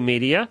supporter of new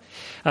media.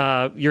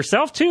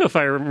 Yourself, too, if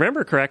I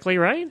remember correctly,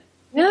 right?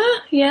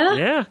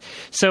 Yeah.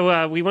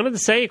 So we wanted to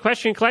say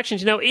Equestrian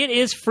Collections, it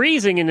is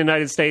freezing in the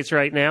United States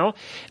right now,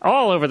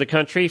 all over the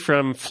country,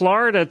 from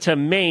Florida to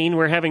Maine.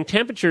 We're having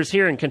temperatures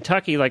here in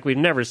Kentucky like we've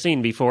never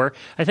seen before.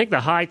 I think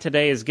the high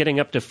today is getting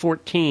up to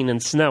 14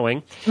 and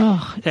snowing.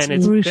 And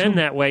it's been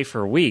that way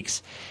for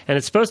weeks. And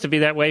it's supposed to be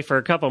that way for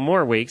a couple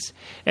more weeks.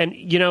 And,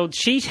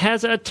 she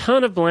has a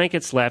ton of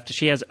blankets left.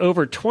 She has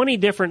over 20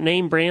 different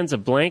name brands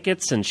of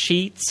blankets and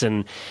sheets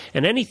and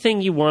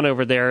anything you want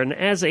over there. And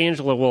as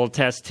Angela will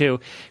attest to,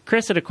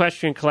 Chris at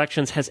Equestrian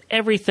Collections has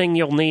everything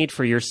you'll need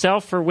for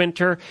yourself for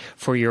winter,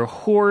 for your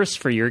horse,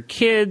 for your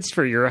kids,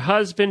 for your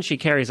husband. She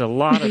carries a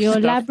lot of your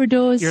stuff.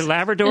 Labradors. Your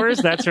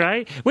Labradors, that's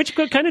right. What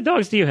kind of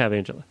dogs do you have,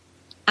 Angela?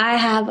 I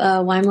have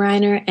a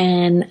Weimaraner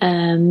and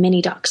a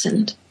mini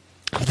Dachshund.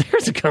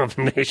 There's a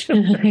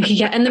combination.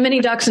 Yeah, and the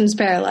mini Dachshund's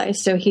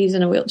paralyzed, so he's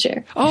in a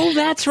wheelchair. Oh,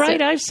 that's right.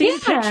 So, I've seen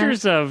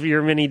pictures of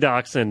your mini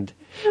Dachshund.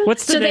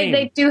 What's the name?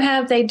 They do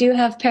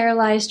have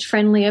paralyzed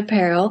friendly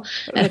apparel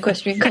at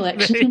Equestrian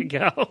Collection. There you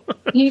go.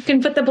 You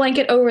can put the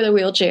blanket over the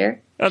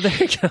wheelchair. Oh, there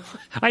you go.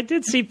 I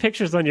did see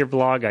pictures on your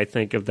blog, I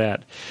think, of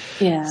that.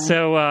 Yeah.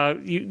 So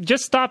you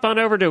just stop on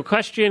over to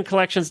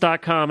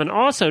equestriancollections.com and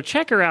also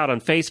check her out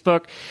on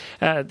Facebook.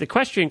 The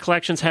Equestrian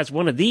Collections has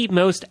one of the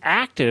most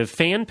active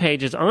fan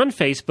pages on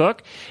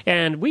Facebook,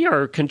 and we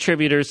are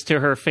contributors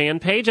to her fan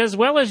page as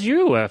well as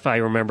you, if I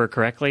remember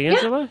correctly,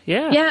 Angela.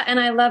 Yeah. Yeah,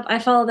 and I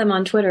follow them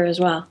on Twitter as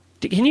well.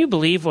 Can you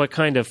believe what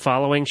kind of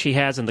following she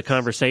has and the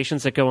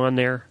conversations that go on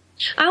there?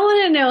 I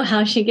want to know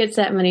how she gets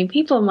that many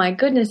people. My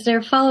goodness,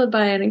 they're followed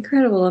by an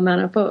incredible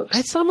amount of folks.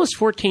 It's almost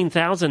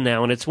 14,000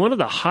 now, and it's one of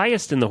the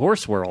highest in the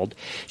horse world.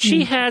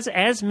 She has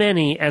as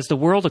many as the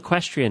World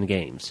Equestrian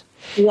Games.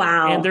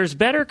 Wow. And there's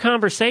better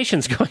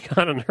conversations going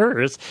on in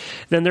hers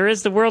than there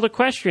is the World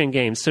Equestrian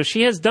Games. So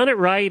she has done it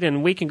right,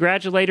 and we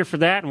congratulate her for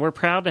that, and we're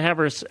proud to have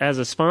her as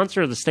a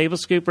sponsor of the Stable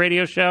Scoop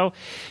radio show.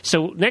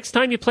 So next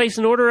time you place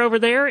an order over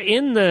there,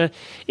 in the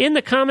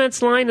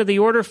comments line of the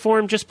order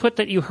form, just put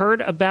that you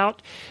heard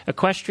about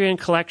Equestrian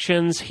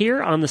Collections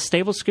here on the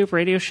Stable Scoop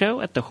radio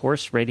show at the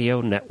Horse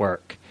Radio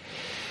Network.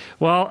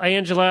 Well,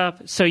 Angela,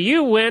 so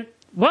you went.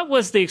 What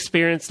was the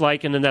experience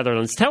like in the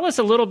Netherlands? Tell us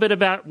a little bit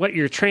about what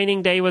your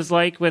training day was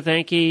like with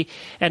Ankie,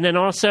 and then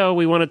also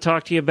we want to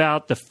talk to you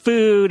about the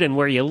food and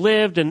where you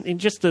lived and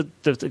just the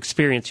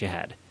experience you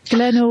had.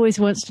 Glenn always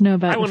wants to know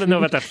about. I want to know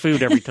about the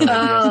food every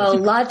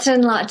time. Lots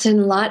and lots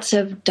and lots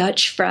of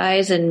Dutch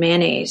fries and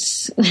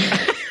mayonnaise.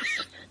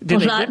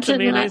 Did they dip the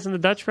mayonnaise in the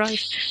Dutch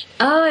fries?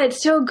 Oh,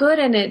 it's so good,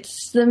 and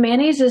the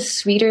mayonnaise is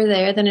sweeter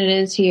there than it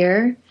is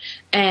here.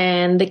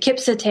 And the kip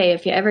satay,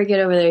 if you ever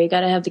get over there, you got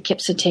to have the kip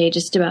satay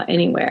just about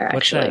anywhere.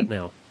 Actually, what's that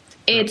now?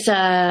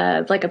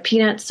 It's like a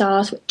peanut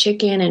sauce with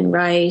chicken and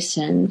rice,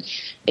 and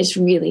it's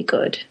really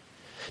good.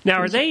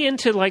 Now, are they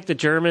into like the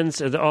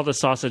Germans, all the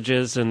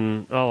sausages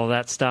and all of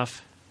that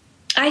stuff?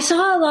 I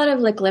saw a lot of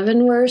like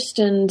Leavenwurst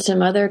and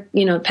some other,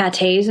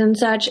 pâtés and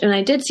such. And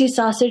I did see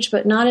sausage,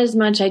 but not as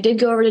much. I did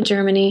go over to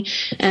Germany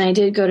and I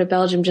did go to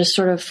Belgium just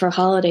sort of for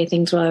holiday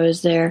things while I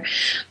was there.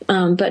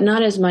 But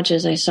not as much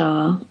as I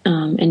saw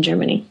in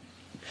Germany.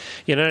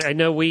 I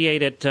know we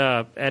ate at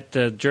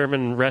the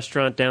German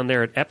restaurant down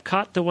there at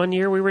Epcot the one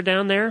year we were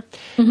down there,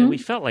 and we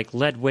felt like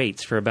lead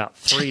weights for about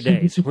 3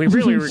 days. We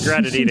really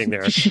regretted eating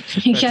there.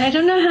 Yeah, I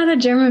don't know how the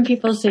German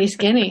people stay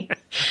skinny.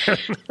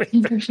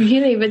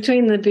 Really,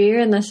 between the beer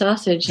and the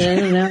sausage, I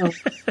don't know.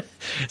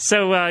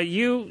 So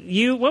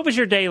you what was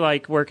your day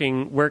like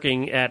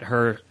working at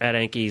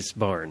Ankie's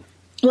barn?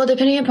 Well,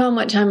 depending upon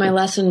what time my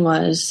lesson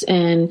was,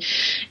 and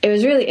it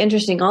was really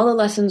interesting. All the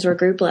lessons were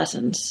group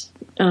lessons.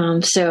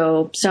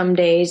 So some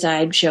days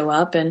I'd show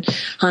up and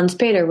Hans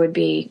Peter would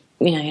be,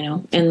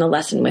 in the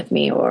lesson with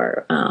me,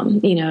 or,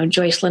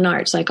 Joyce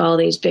Lenart's, like all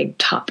these big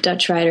top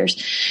Dutch riders.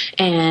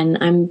 And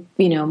I'm,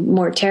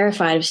 more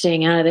terrified of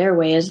staying out of their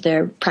way as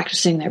they're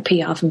practicing their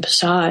Piaffe and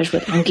Passage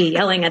with Anke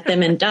yelling at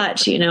them in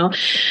Dutch,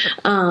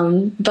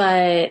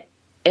 But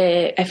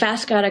I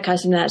fast got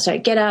accustomed to that. So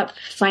I'd get up,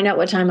 find out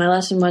what time my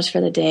lesson was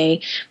for the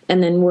day,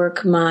 and then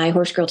work my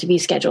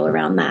HorsegirlTV schedule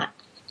around that.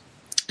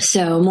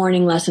 So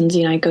morning lessons,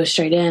 I go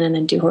straight in and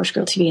then do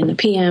HorsegirlTV in the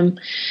PM.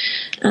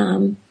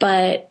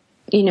 But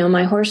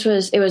my horse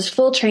it was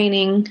full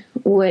training,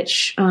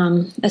 which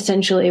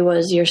essentially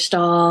was your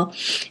stall,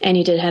 and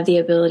you did have the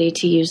ability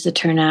to use the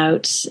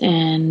turnouts,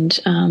 and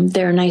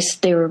they're nice.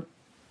 They were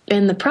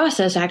in the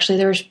process, actually,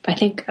 there was, I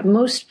think at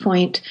most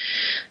point,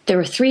 there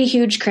were 3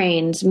 huge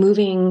cranes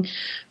moving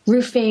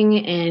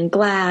roofing and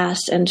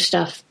glass and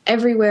stuff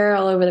everywhere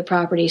all over the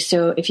property.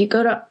 So if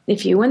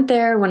you went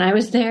there when I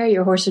was there,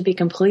 your horse would be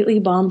completely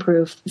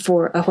bomb-proof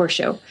for a horse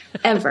show,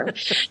 ever,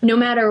 no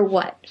matter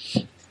what.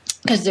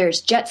 Because there's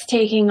jets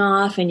taking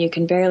off, and you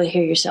can barely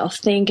hear yourself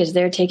think as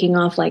they're taking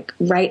off, like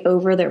right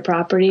over their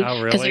property.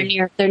 Oh, really?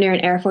 Because they're near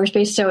an Air Force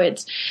base. So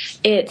it's.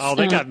 Oh,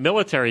 they got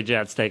military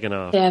jets taking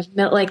off. They have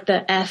like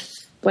the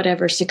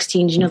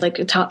F-16s, like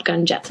the Top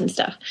Gun jets and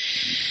stuff.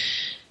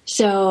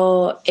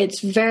 So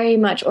it's very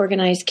much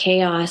organized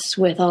chaos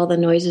with all the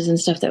noises and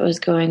stuff that was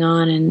going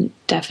on, and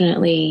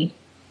definitely,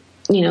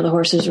 the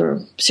horses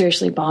were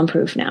seriously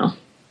bomb-proof now.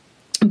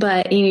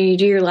 But you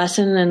do your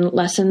lesson, and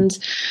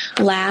lessons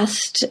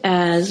last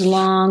as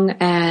long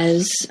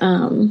as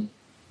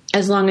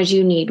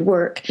you need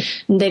work.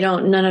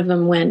 None of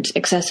them went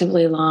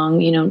excessively long,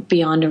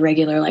 beyond a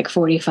regular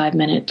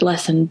 45-minute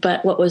lesson.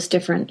 But what was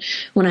different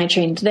when I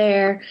trained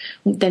there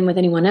than with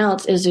anyone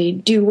else is you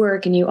do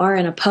work and you are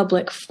in a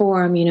public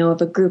forum,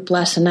 of a group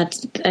lesson. I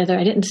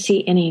didn't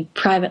see any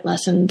private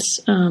lessons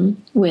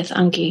with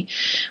Anke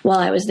while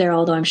I was there,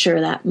 although I'm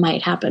sure that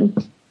might happen.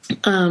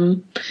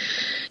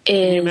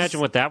 Can you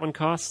imagine what that one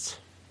costs?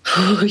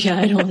 Oh, yeah,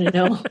 I don't want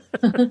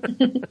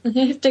to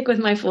know. Stick with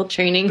my full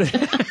training.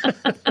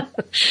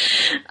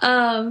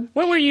 What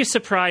were you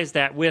surprised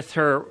at with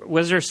her?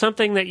 Was there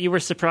something that you were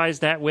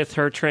surprised at with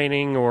her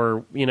training,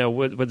 or,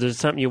 was there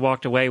something you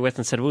walked away with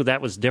and said, "Ooh, that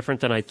was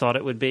different than I thought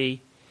it would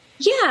be"?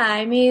 Yeah,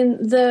 I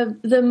mean,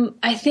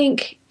 I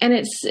think, and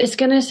it's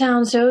going to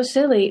sound so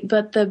silly,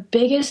 but the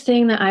biggest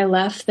thing that I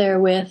left there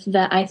with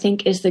that I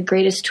think is the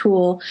greatest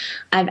tool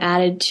I've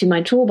added to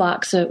my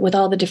toolbox with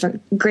all the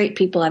different great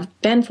people I've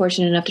been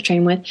fortunate enough to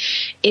train with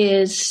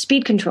is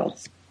speed control.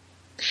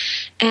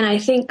 And I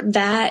think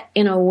that,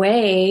 in a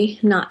way,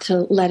 not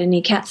to let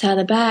any cats out of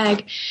the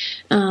bag,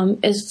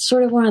 is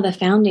sort of one of the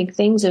founding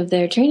things of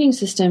their training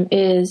system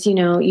is,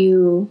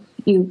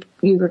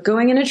 you were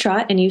going in a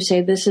trot and you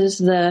say, this is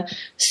the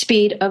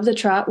speed of the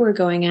trot we're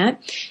going at.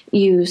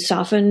 You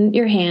soften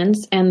your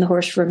hands and the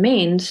horse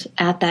remains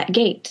at that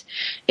gait.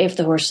 If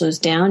the horse slows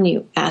down,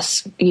 you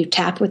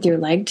tap with your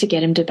leg to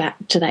get him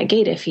back to that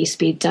gait. If he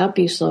speeds up,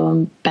 you slow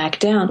him back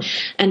down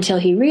until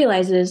he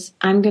realizes,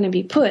 I'm going to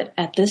be put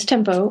at this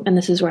tempo and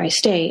this is where I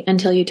stay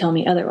until you tell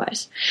me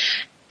otherwise.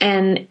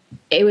 And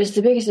it was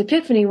the biggest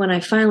epiphany when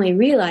I finally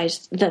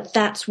realized that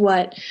that's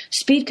what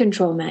speed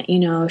control meant.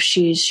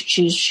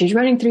 She's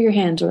running through your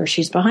hands, or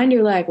she's behind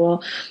your leg.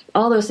 Well,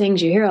 all those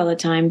things you hear all the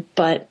time.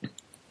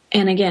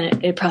 And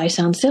again, it probably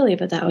sounds silly,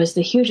 but that was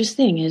the hugest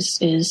thing is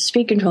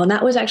speed control. And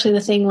that was actually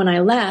the thing when I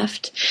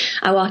left.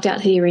 I walked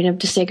out to the arena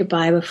to say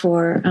goodbye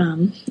before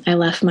I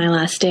left my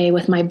last day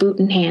with my boot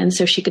in hand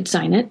so she could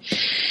sign it.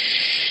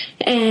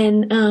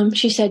 And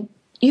she said,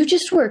 You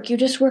just work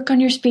on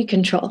your speed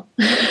control.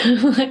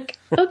 I'm like,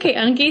 okay,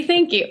 Anke,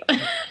 thank you.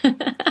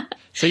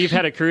 So you've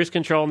had a cruise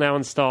control now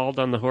installed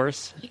on the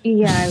horse?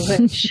 Yeah, I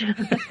wish.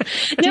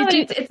 No,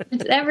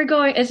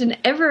 it's an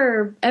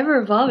ever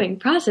evolving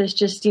process.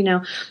 Just,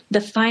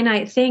 the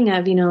finite thing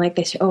of, like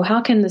they say, oh, how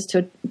can this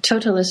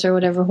Totalis or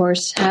whatever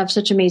horse have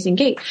such amazing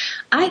gait?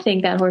 I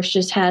think that horse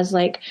just has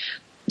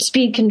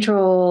speed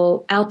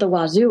control out the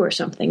wazoo or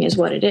something is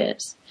what it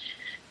is.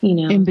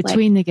 In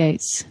between the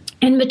gates.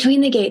 In between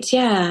the gates,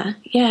 yeah.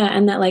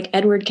 And that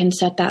Edward can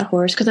set that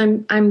horse. Cause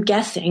I'm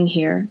guessing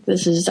here,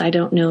 I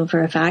don't know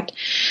for a fact.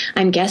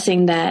 I'm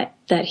guessing that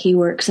he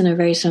works in a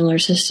very similar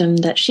system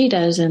that she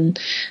does. And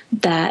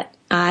that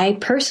I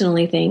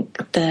personally think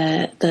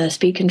the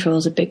speed control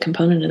is a big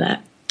component of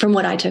that from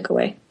what I took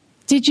away.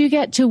 Did you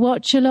get to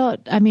watch a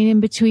lot? I mean, in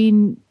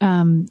between,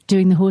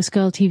 doing the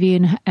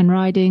HorsegirlTV and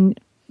riding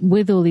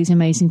with all these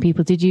amazing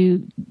people, did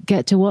you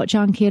get to watch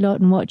Anke a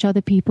lot and watch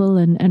other people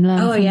and learn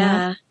from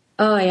that?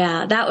 Oh,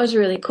 yeah. That was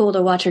really cool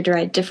to watch her to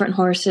ride different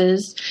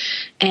horses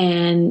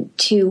and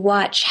to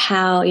watch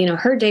how,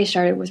 her day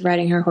started with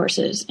riding her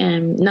horses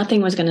and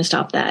nothing was going to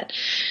stop that.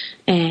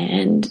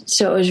 And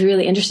so it was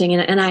really interesting.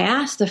 And I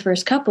asked the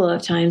first couple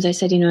of times, I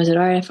said, is it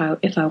all right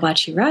if I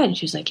watch you ride? And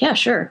she was like, yeah,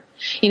 sure.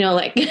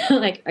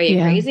 Like, are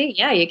you crazy?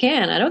 Yeah, you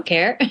can. I don't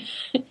care.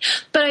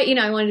 But,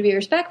 I wanted to be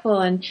respectful.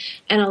 And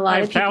a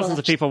lot of people. Thousands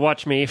of people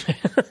watch me.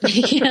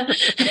 Yeah.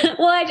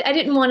 Well, I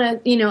didn't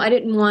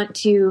want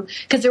to,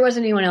 because there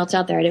wasn't anyone else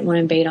out there. I didn't want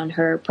to invade on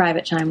her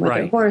private time with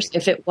her horse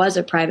if it was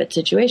a private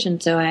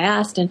situation. So I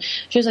asked, and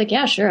she was like,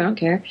 yeah, sure. I don't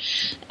care.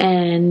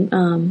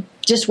 And,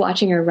 just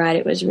watching her ride,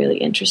 it was really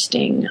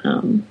interesting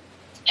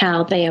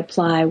how they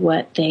apply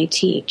what they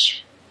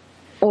teach,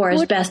 or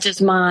as best as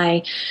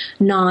my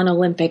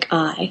non-Olympic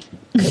eye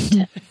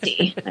could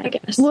see, I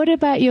guess. What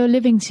about your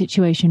living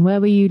situation? Where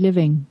were you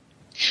living?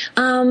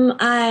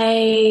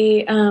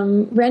 I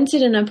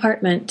rented an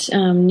apartment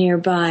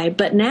nearby,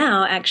 but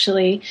now,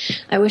 actually,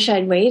 I wish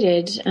I'd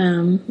waited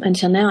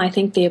until now. I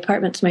think the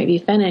apartments might be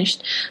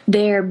finished.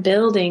 They're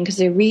building, because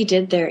they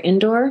redid their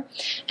indoor,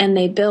 and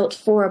they built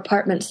 4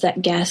 apartments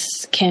that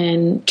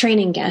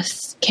training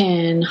guests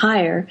can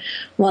hire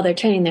while they're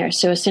training there.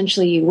 So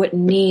essentially, you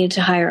wouldn't need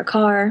to hire a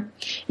car.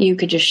 You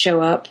could just show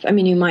up. I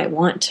mean, you might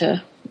want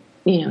to,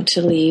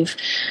 to leave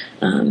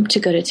to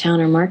go to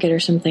town or market or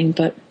something,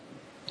 but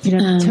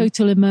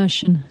total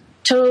immersion.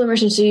 Total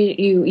immersion. So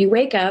you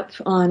wake up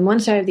on one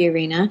side of the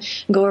arena,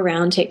 go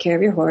around, take care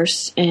of your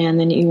horse, and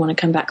then you want to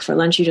come back for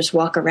lunch. You just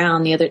walk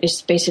around. The other,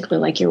 it's basically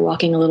like you're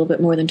walking a little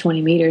bit more than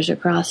 20 meters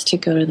across to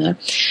go to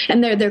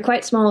and they're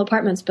quite small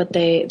apartments, but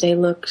they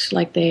looked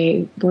like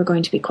they were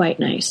going to be quite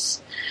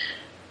nice.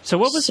 So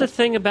what was the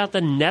thing about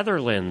the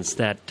Netherlands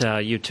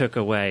that you took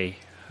away?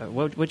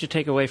 What would you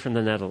take away from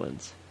the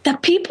Netherlands? The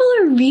people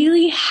are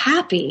really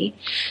happy,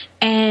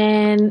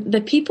 and the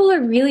people are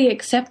really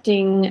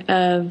accepting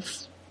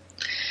of.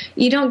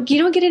 You don't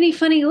get any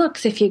funny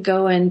looks if you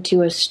go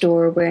into a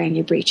store wearing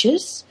your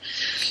breeches,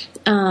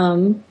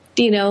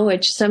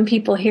 which some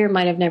people here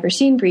might have never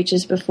seen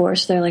breeches before.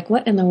 So they're like,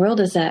 "What in the world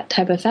is that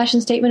type of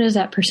fashion statement is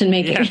that person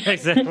making?" Yeah,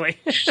 exactly.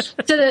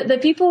 So the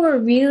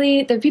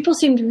people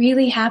seemed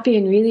really happy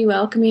and really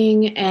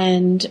welcoming,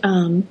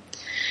 and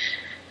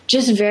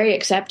just very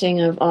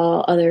accepting of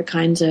all other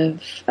kinds of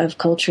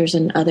cultures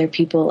and other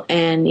people.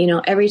 And,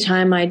 every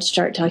time I'd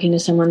start talking to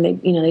someone,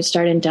 they'd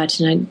start in Dutch,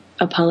 and I'd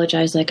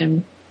apologize. Like,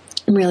 I'm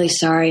really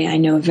sorry. I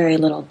know very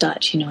little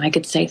Dutch. I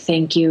could say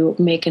thank you,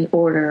 make an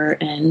order,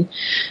 and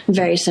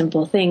very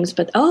simple things.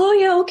 But, oh,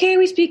 yeah, okay,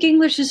 we speak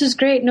English. This is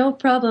great. No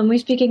problem. We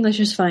speak English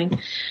is fine.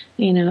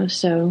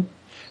 So...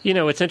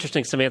 it's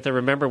interesting, Samantha.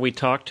 Remember, we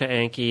talked to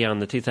Anki on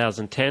the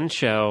 2010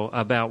 show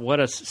about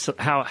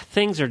how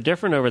things are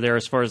different over there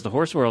as far as the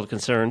horse world is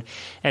concerned,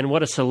 and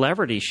what a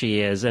celebrity she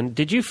is. And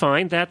did you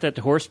find that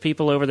horse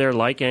people over there,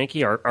 like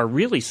Anki, are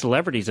really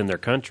celebrities in their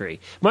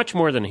country, much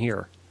more than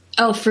here?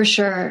 Oh, for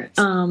sure.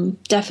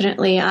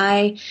 Definitely.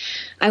 I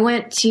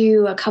went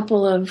to a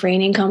couple of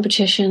reining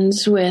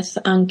competitions with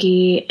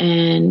Anki,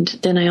 and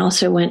then I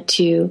also went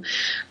to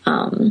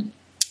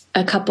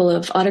a couple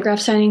of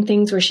autograph signing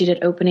things where she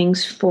did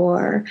openings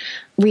for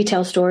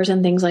retail stores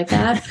and things like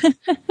that.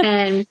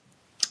 And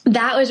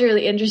that was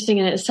really interesting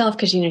in itself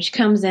because, she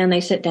comes in,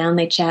 they sit down,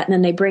 they chat, and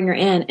then they bring her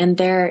in, and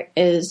there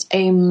is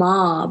a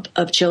mob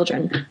of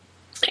children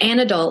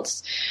and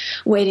adults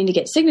waiting to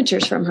get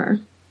signatures from her.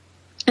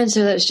 And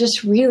so that's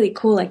just really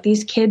cool. Like,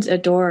 these kids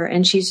adore her,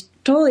 and she's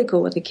totally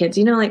cool with the kids.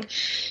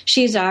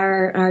 She's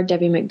our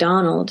Debbie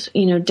McDonald.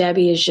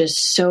 Debbie is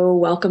just so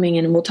welcoming,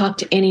 and will talk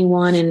to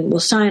anyone, and will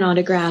sign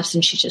autographs,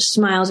 and she just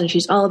smiles, and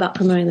she's all about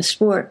promoting the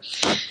sport.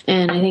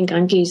 And I think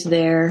Anki's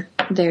their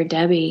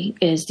Debbie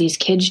is these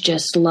kids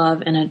just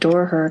love and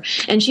adore her.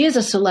 And she is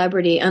a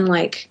celebrity,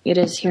 unlike it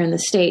is here in the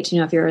States.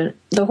 If you're in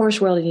the horse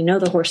world and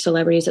the horse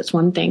celebrities, that's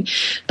one thing.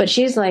 But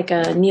she's like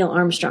a Neil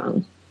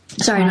Armstrong.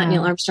 Sorry, not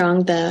Neil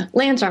Armstrong, the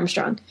Lance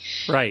Armstrong.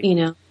 Right.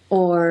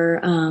 Or,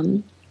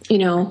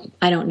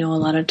 I don't know a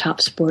lot of top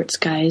sports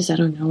guys. I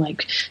don't know,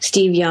 like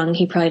Steve Young.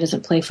 He probably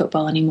doesn't play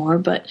football anymore,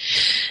 but,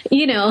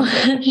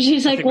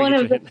 she's like one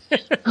of the...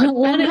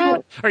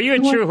 Are you a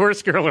true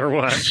horse girl or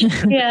what?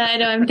 Yeah, I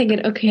know. I'm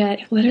thinking,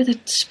 okay, what are the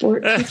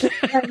sport people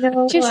I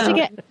know?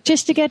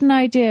 Just to get an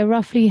idea,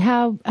 roughly,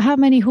 how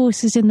many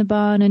horses in the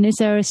barn, and is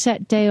there a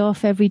set day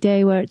off every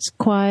day where it's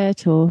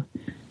quiet, or...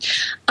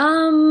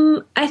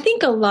 I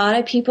think a lot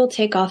of people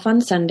take off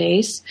on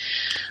Sundays,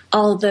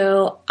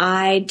 although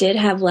I did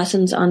have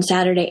lessons on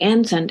Saturday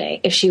and Sunday.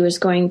 If she was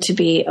going to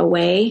be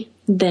away,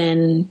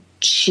 then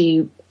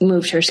she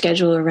moved her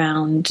schedule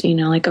around,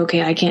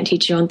 okay, I can't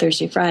teach you on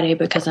Thursday, Friday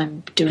because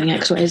I'm doing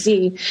X, Y,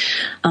 Z.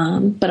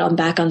 But I'm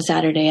back on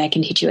Saturday. I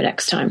can teach you at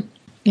X time.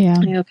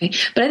 Yeah. Okay.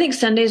 But I think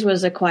Sundays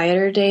was a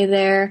quieter day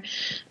there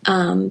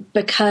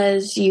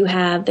because you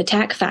have the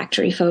tack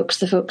factory folks,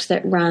 the folks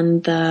that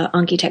run the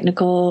Anki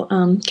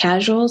Technical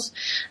casuals.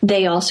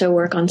 They also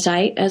work on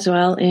site as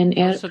well.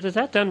 So is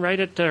that done right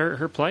at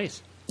her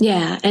place?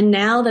 Yeah. And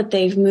now that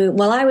they've moved,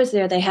 while I was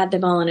there, they had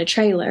them all in a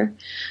trailer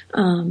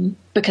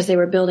because they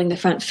were building the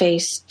front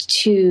face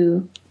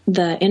to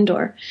the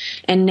indoor.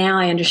 And now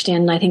I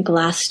understand, I think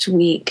last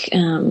week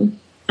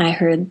I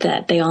heard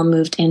that they all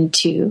moved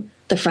into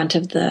the front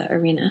of the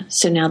arena.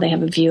 So now they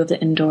have a view of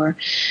the indoor.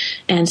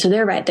 And so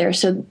they're right there.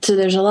 So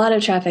there's a lot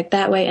of traffic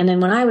that way. And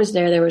then when I was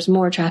there was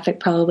more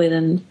traffic probably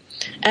than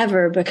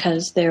ever,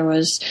 because there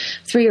was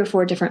 3 or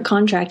 4 different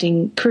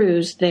contracting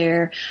crews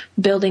there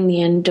building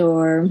the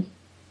indoor,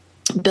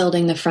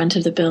 building the front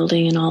of the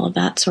building, and all of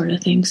that sort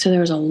of thing. So there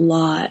was a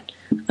lot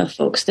of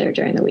folks there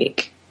during the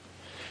week.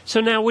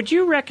 So now, would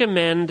you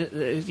recommend?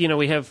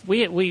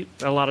 We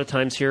a lot of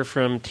times hear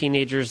from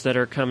teenagers that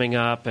are coming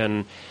up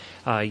and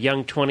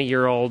young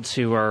 20-year-olds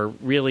who are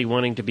really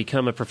wanting to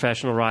become a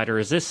professional rider.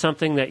 Is this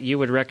something that you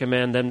would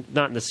recommend them?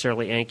 Not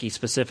necessarily Anki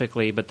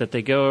specifically, but that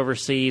they go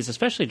overseas,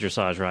 especially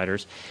dressage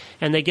riders,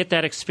 and they get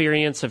that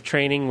experience of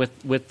training with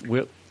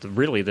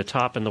really the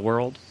top in the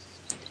world?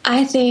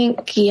 I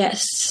think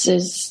yes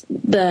is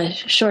the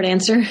short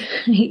answer.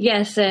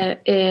 Yes,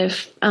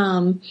 if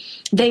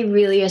they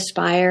really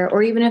aspire,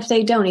 or even if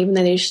they don't, even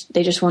though they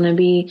just want to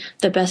be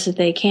the best that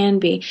they can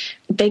be,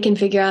 they can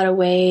figure out a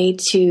way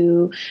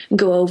to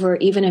go over,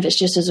 even if it's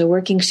just as a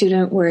working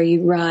student, where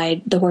you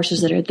ride the horses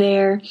that are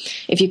there.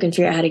 If you can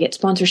figure out how to get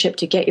sponsorship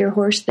to get your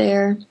horse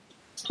there,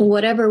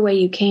 whatever way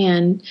you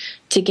can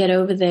to get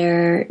over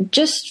there,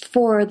 just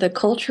for the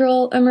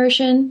cultural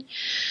immersion,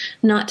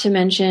 not to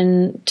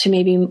mention to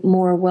maybe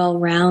more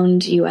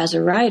well-round you as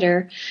a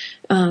rider,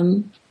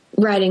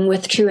 riding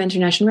with true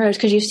international riders,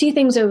 because you see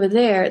things over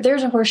there.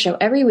 There's a horse show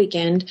every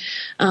weekend,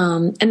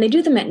 and they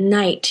do them at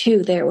night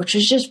too there, which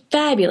is just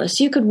fabulous.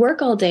 You could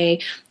work all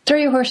day, throw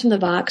your horse in the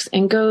box,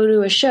 and go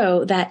to a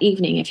show that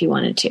evening if you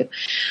wanted to.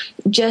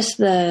 Just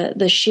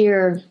the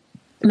sheer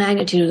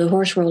magnitude of the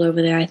horse world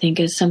over there, I think,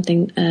 is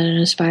something an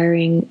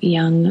aspiring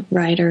young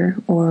rider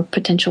or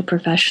potential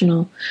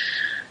professional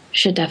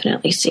should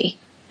definitely see.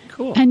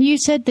 Cool. And you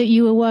said that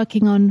you were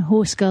working on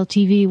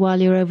HorsegirlTV while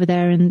you're over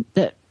there, and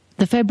that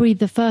the February,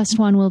 the first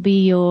one will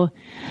be your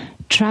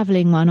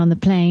traveling one on the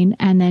plane,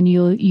 and then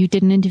you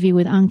did an interview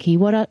with Anki.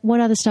 What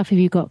other stuff have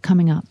you got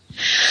coming up?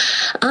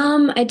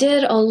 I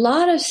did a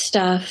lot of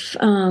stuff.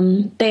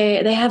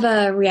 They have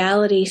a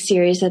reality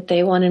series that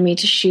they wanted me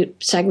to shoot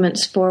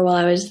segments for while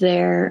I was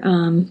there,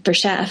 for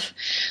Chef,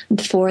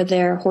 for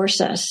their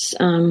Horses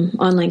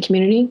online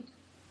community.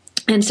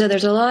 And so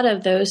there's a lot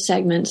of those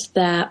segments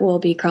that will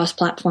be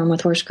cross-platform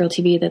with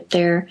HorsegirlTV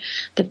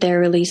that they're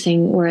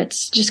releasing, where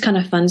it's just kind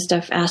of fun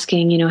stuff,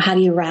 asking, how do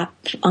you wrap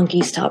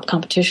Anki's top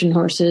competition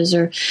horses,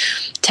 or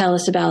tell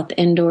us about the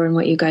indoor and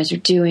what you guys are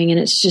doing. And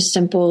it's just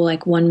simple,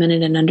 like 1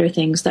 minute and under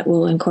things that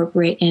we'll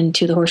incorporate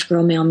into the Horse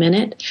Girl Mail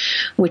Minute,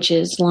 which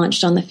is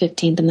launched on the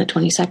 15th and the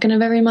 22nd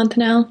of every month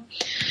now.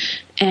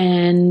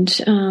 And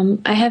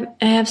I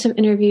have some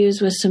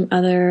interviews with some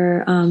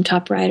other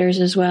top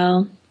riders as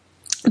well.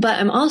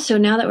 But I'm also,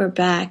 now that we're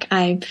back,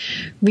 I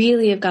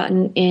really have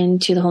gotten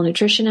into the whole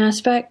nutrition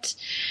aspect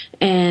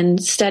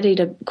and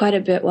studied quite a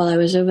bit while I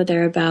was over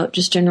there about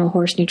just general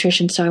horse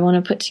nutrition. So I want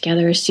to put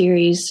together a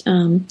series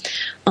on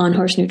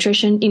horse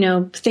nutrition,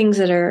 things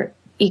that are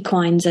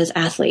equines as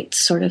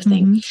athletes sort of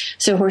thing. Mm-hmm.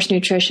 So horse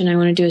nutrition, I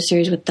want to do a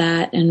series with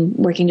that, and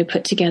working to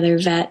put together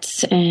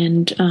vets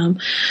and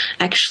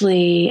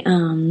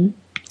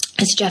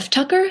it's Jeff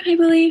Tucker, I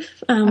believe.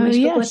 I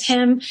spoke with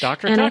him.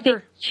 Dr.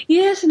 Tucker.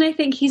 And I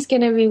think he's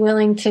going to be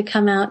willing to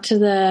come out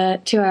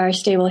to our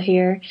stable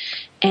here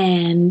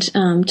and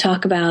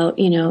talk about,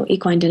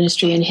 equine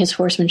dentistry and his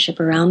horsemanship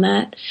around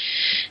that.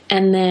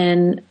 And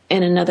then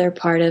in another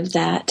part of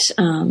that,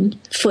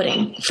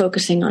 footing,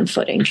 focusing on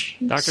footing.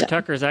 Dr.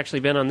 Tucker has actually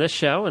been on this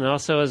show and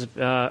also is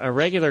a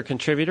regular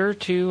contributor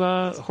to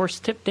Horse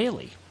Tip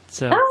Daily.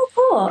 So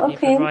cool.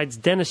 Okay. He provides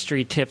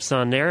dentistry tips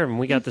on there, and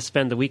we got to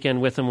spend the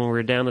weekend with him when we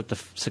were down at the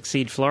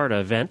Succeed Florida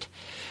event.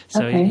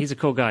 So he's a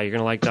cool guy. You're going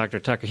to like Dr.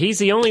 Tucker. He's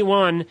the only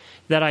one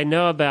that I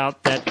know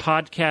about that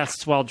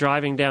podcasts while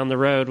driving down the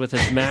road with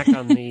his Mac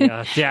on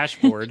the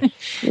dashboard.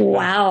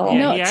 Wow.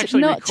 Yeah, he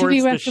actually not to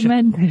be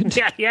recommended.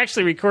 Yeah, he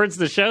actually records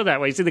the show that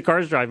way. You see the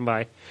cars driving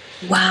by.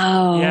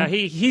 Wow. Yeah,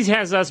 he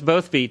has us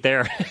both beat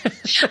there.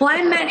 Well,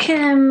 I met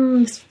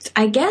him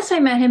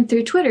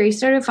through Twitter. He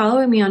started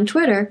following me on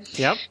Twitter.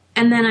 Yep.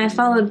 And then I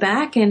followed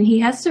back, and he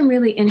has some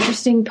really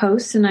interesting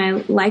posts, and I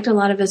liked a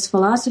lot of his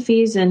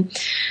philosophies. And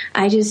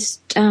I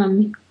just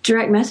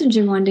direct messaged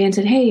him one day and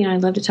said, "Hey,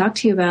 I'd love to talk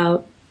to you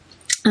about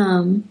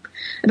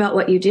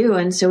what you do."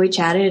 And so we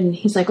chatted, and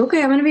he's like,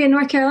 "Okay, I'm going to be in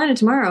North Carolina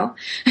tomorrow."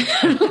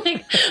 I'm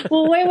like,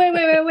 "Well,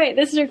 wait.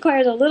 This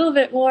requires a little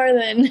bit more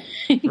than..."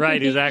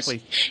 Right,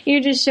 exactly.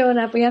 You're just showing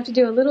up. We have to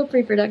do a little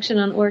pre-production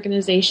on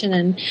organization,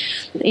 and,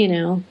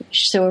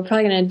 so we're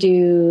probably going to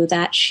do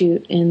that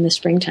shoot in the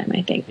springtime,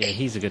 I think. Yeah,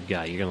 he's a good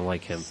guy. You're going to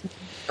like him.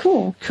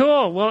 Cool.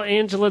 Well,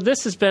 Angela,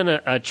 this has been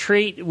a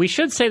treat. We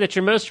should say that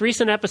your most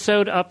recent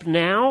episode up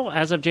now,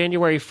 as of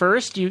January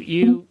 1st,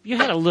 you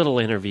had a little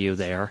interview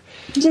there.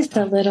 Just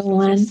a little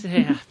one.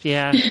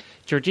 Yeah.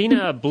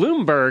 Georgina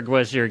Bloomberg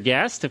was your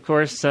guest. Of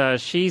course,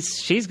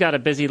 she's got a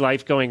busy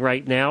life going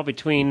right now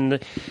between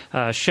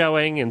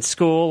showing and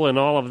school and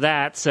all of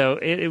that. So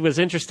it was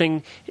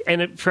interesting.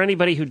 And for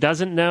anybody who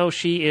doesn't know,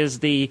 she is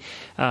the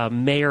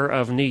mayor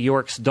of New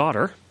York's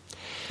daughter.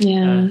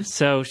 Yeah.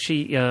 So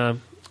she...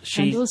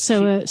 And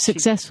also a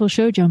successful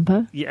show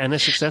jumper. Yeah, and a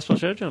successful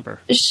show jumper.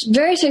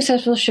 Very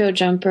successful show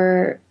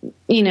jumper,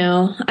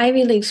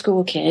 Ivy League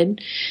school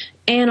kid,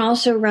 and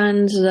also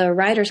runs the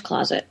Writer's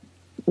Closet,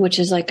 which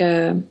is like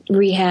a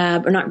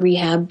rehab, or not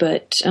rehab,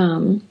 but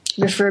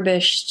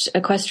refurbished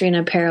equestrian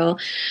apparel,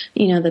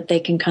 that they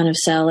can kind of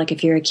sell. Like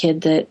if you're a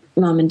kid that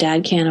mom and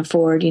dad can't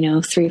afford,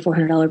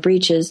 $300-$400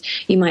 breeches,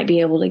 you might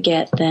be able to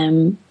get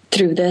them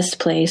through this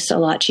place a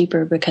lot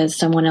cheaper because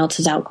someone else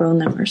has outgrown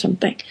them or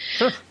something.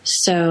 Huh.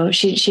 So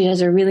she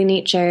has a really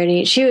neat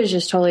charity. She was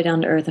just totally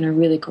down to earth and a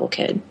really cool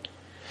kid.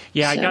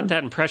 Yeah, I got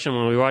that impression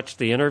when we watched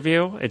the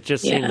interview. It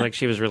just seemed like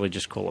she was really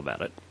just cool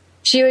about it.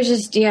 She was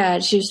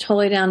she was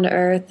totally down to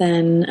earth,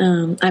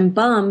 and I'm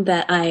bummed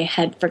that I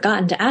had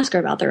forgotten to ask her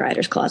about the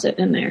Writer's Closet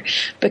in there,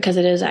 because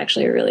it is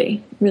actually a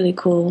really, really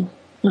cool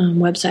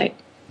website.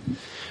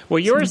 Well,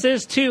 yours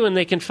is too, and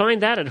they can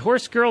find that at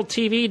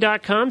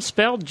HorsegirlTV.com,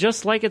 spelled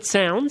just like it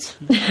sounds.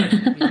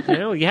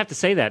 You have to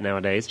say that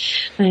nowadays.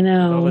 I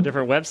know. All the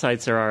different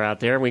websites there are out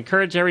there. We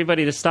encourage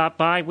everybody to stop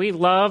by. We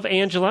love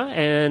Angela,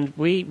 and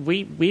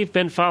we've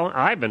been following.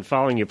 I've been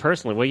following you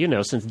personally.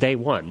 Well, since day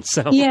one.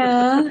 So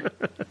yeah.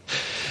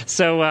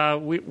 So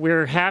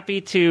we're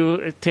happy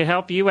to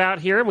help you out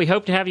here, and we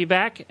hope to have you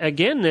back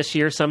again this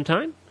year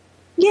sometime.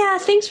 Yeah,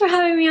 thanks for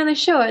having me on the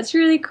show. It's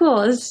really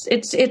cool.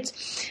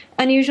 It's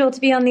unusual to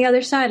be on the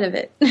other side of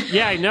it.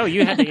 Yeah, I know.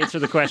 You had to answer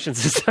the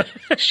questions.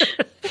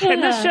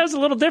 And this show's a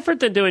little different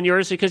than doing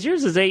yours, because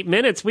yours is 8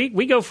 minutes.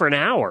 We go for an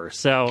hour.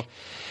 So,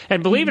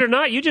 and believe it or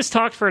not, you just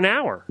talked for an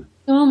hour.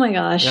 Oh my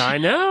gosh. I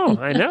know.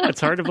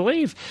 It's hard to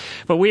believe.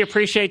 But we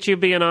appreciate you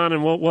being on,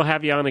 and we'll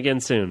have you on again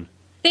soon.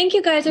 Thank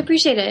you, guys. I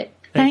appreciate it.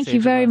 Thank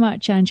you very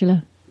much,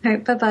 Angela. All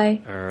right,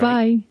 bye-bye. All right.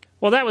 Bye.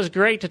 Well, that was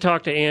great to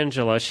talk to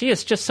Angela. She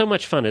is just so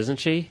much fun, isn't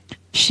she?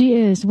 She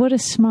is. What a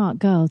smart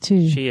girl,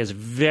 too. She is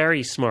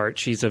very smart.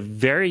 She's a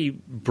very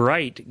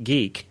bright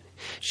geek.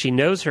 She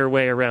knows her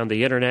way around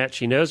the internet.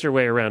 She knows her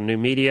way around new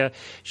media.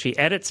 She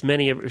edits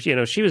many of,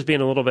 she was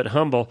being a little bit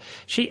humble.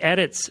 She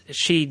edits.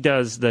 She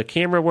does the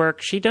camera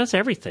work. She does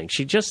everything.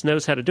 She just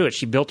knows how to do it.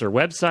 She built her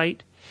website.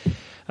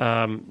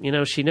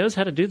 She knows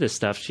how to do this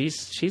stuff.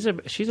 She's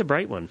a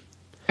bright one.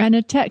 And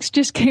a text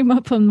just came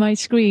up on my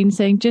screen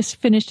saying, just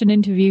finished an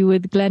interview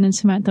with Glenn and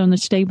Samantha on the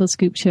Stable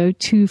Scoop Show.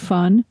 Too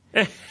fun.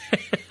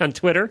 On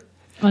Twitter?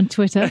 On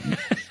Twitter.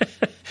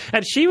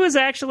 And she was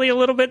actually a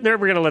little bit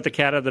nervous. We're going to let the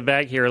cat out of the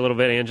bag here a little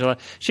bit, Angela.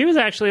 She was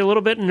actually a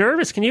little bit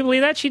nervous. Can you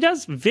believe that? She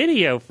does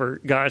video,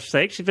 for gosh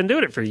sake. She's been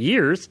doing it for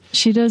years.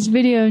 She does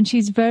video, and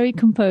she's very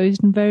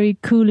composed and very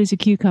cool as a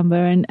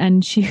cucumber.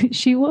 And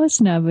she was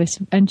nervous,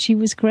 and she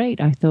was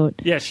great, I thought.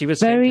 Yeah, she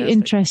was very fantastic.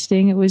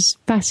 Interesting. It was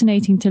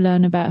fascinating to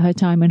learn about her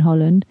time in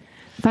Holland.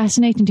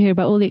 Fascinating to hear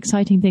about all the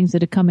exciting things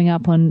that are coming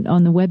up on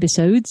the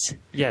webisodes.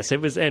 Yes,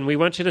 it was, and we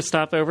want you to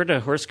stop over to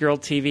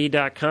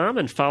HorsegirlTV.com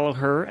and follow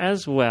her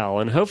as well.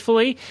 And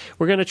hopefully,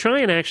 we're going to try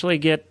and actually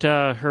get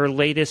her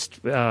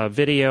latest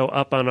video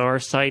up on our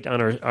site,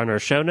 on our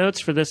show notes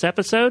for this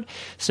episode,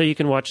 so you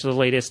can watch the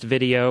latest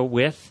video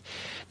with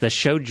the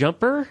show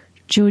jumper,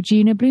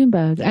 Georgina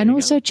Bloomberg. And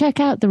also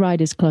check out the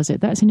Writer's Closet.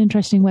 That's an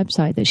interesting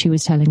website that she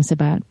was telling us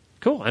about.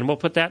 Cool, and we'll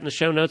put that in the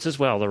show notes as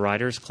well, the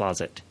Writer's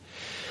Closet.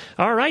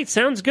 All right,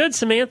 sounds good,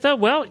 Samantha.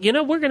 Well,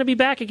 we're going to be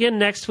back again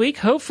next week.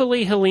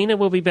 Hopefully, Helena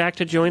will be back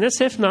to join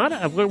us. If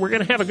not, we're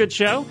going to have a good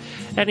show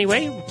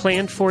anyway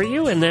planned for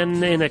you. And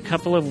then in a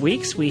couple of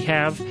weeks, we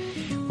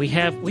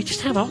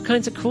just have all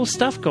kinds of cool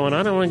stuff going on.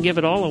 I don't want to give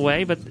it all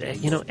away, but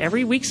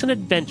every week's an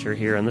adventure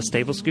here on the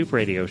Stable Scoop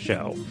Radio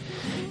Show.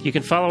 You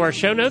can follow our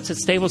show notes at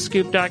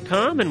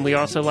stablescoop.com, and we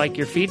also like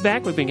your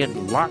feedback. We've been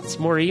getting lots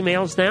more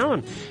emails now,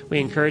 and we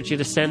encourage you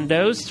to send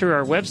those through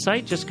our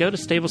website. Just go to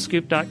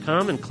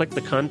stablescoop.com and click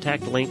the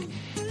contact link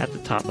at the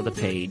top of the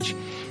page.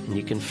 And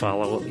you can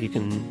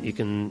you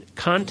can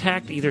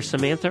contact either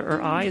Samantha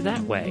or I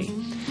that way.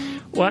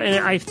 Well,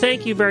 and I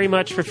thank you very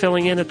much for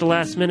filling in at the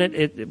last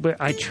minute.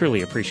 I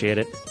truly appreciate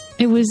it.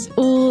 It was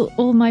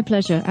all my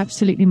pleasure.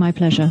 Absolutely my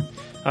pleasure.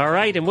 All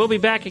right, and we'll be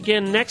back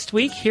again next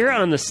week here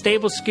on the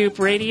Stable Scoop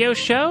Radio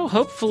Show,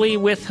 hopefully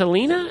with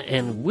Helena,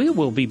 and we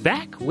will be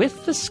back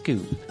with the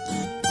scoop.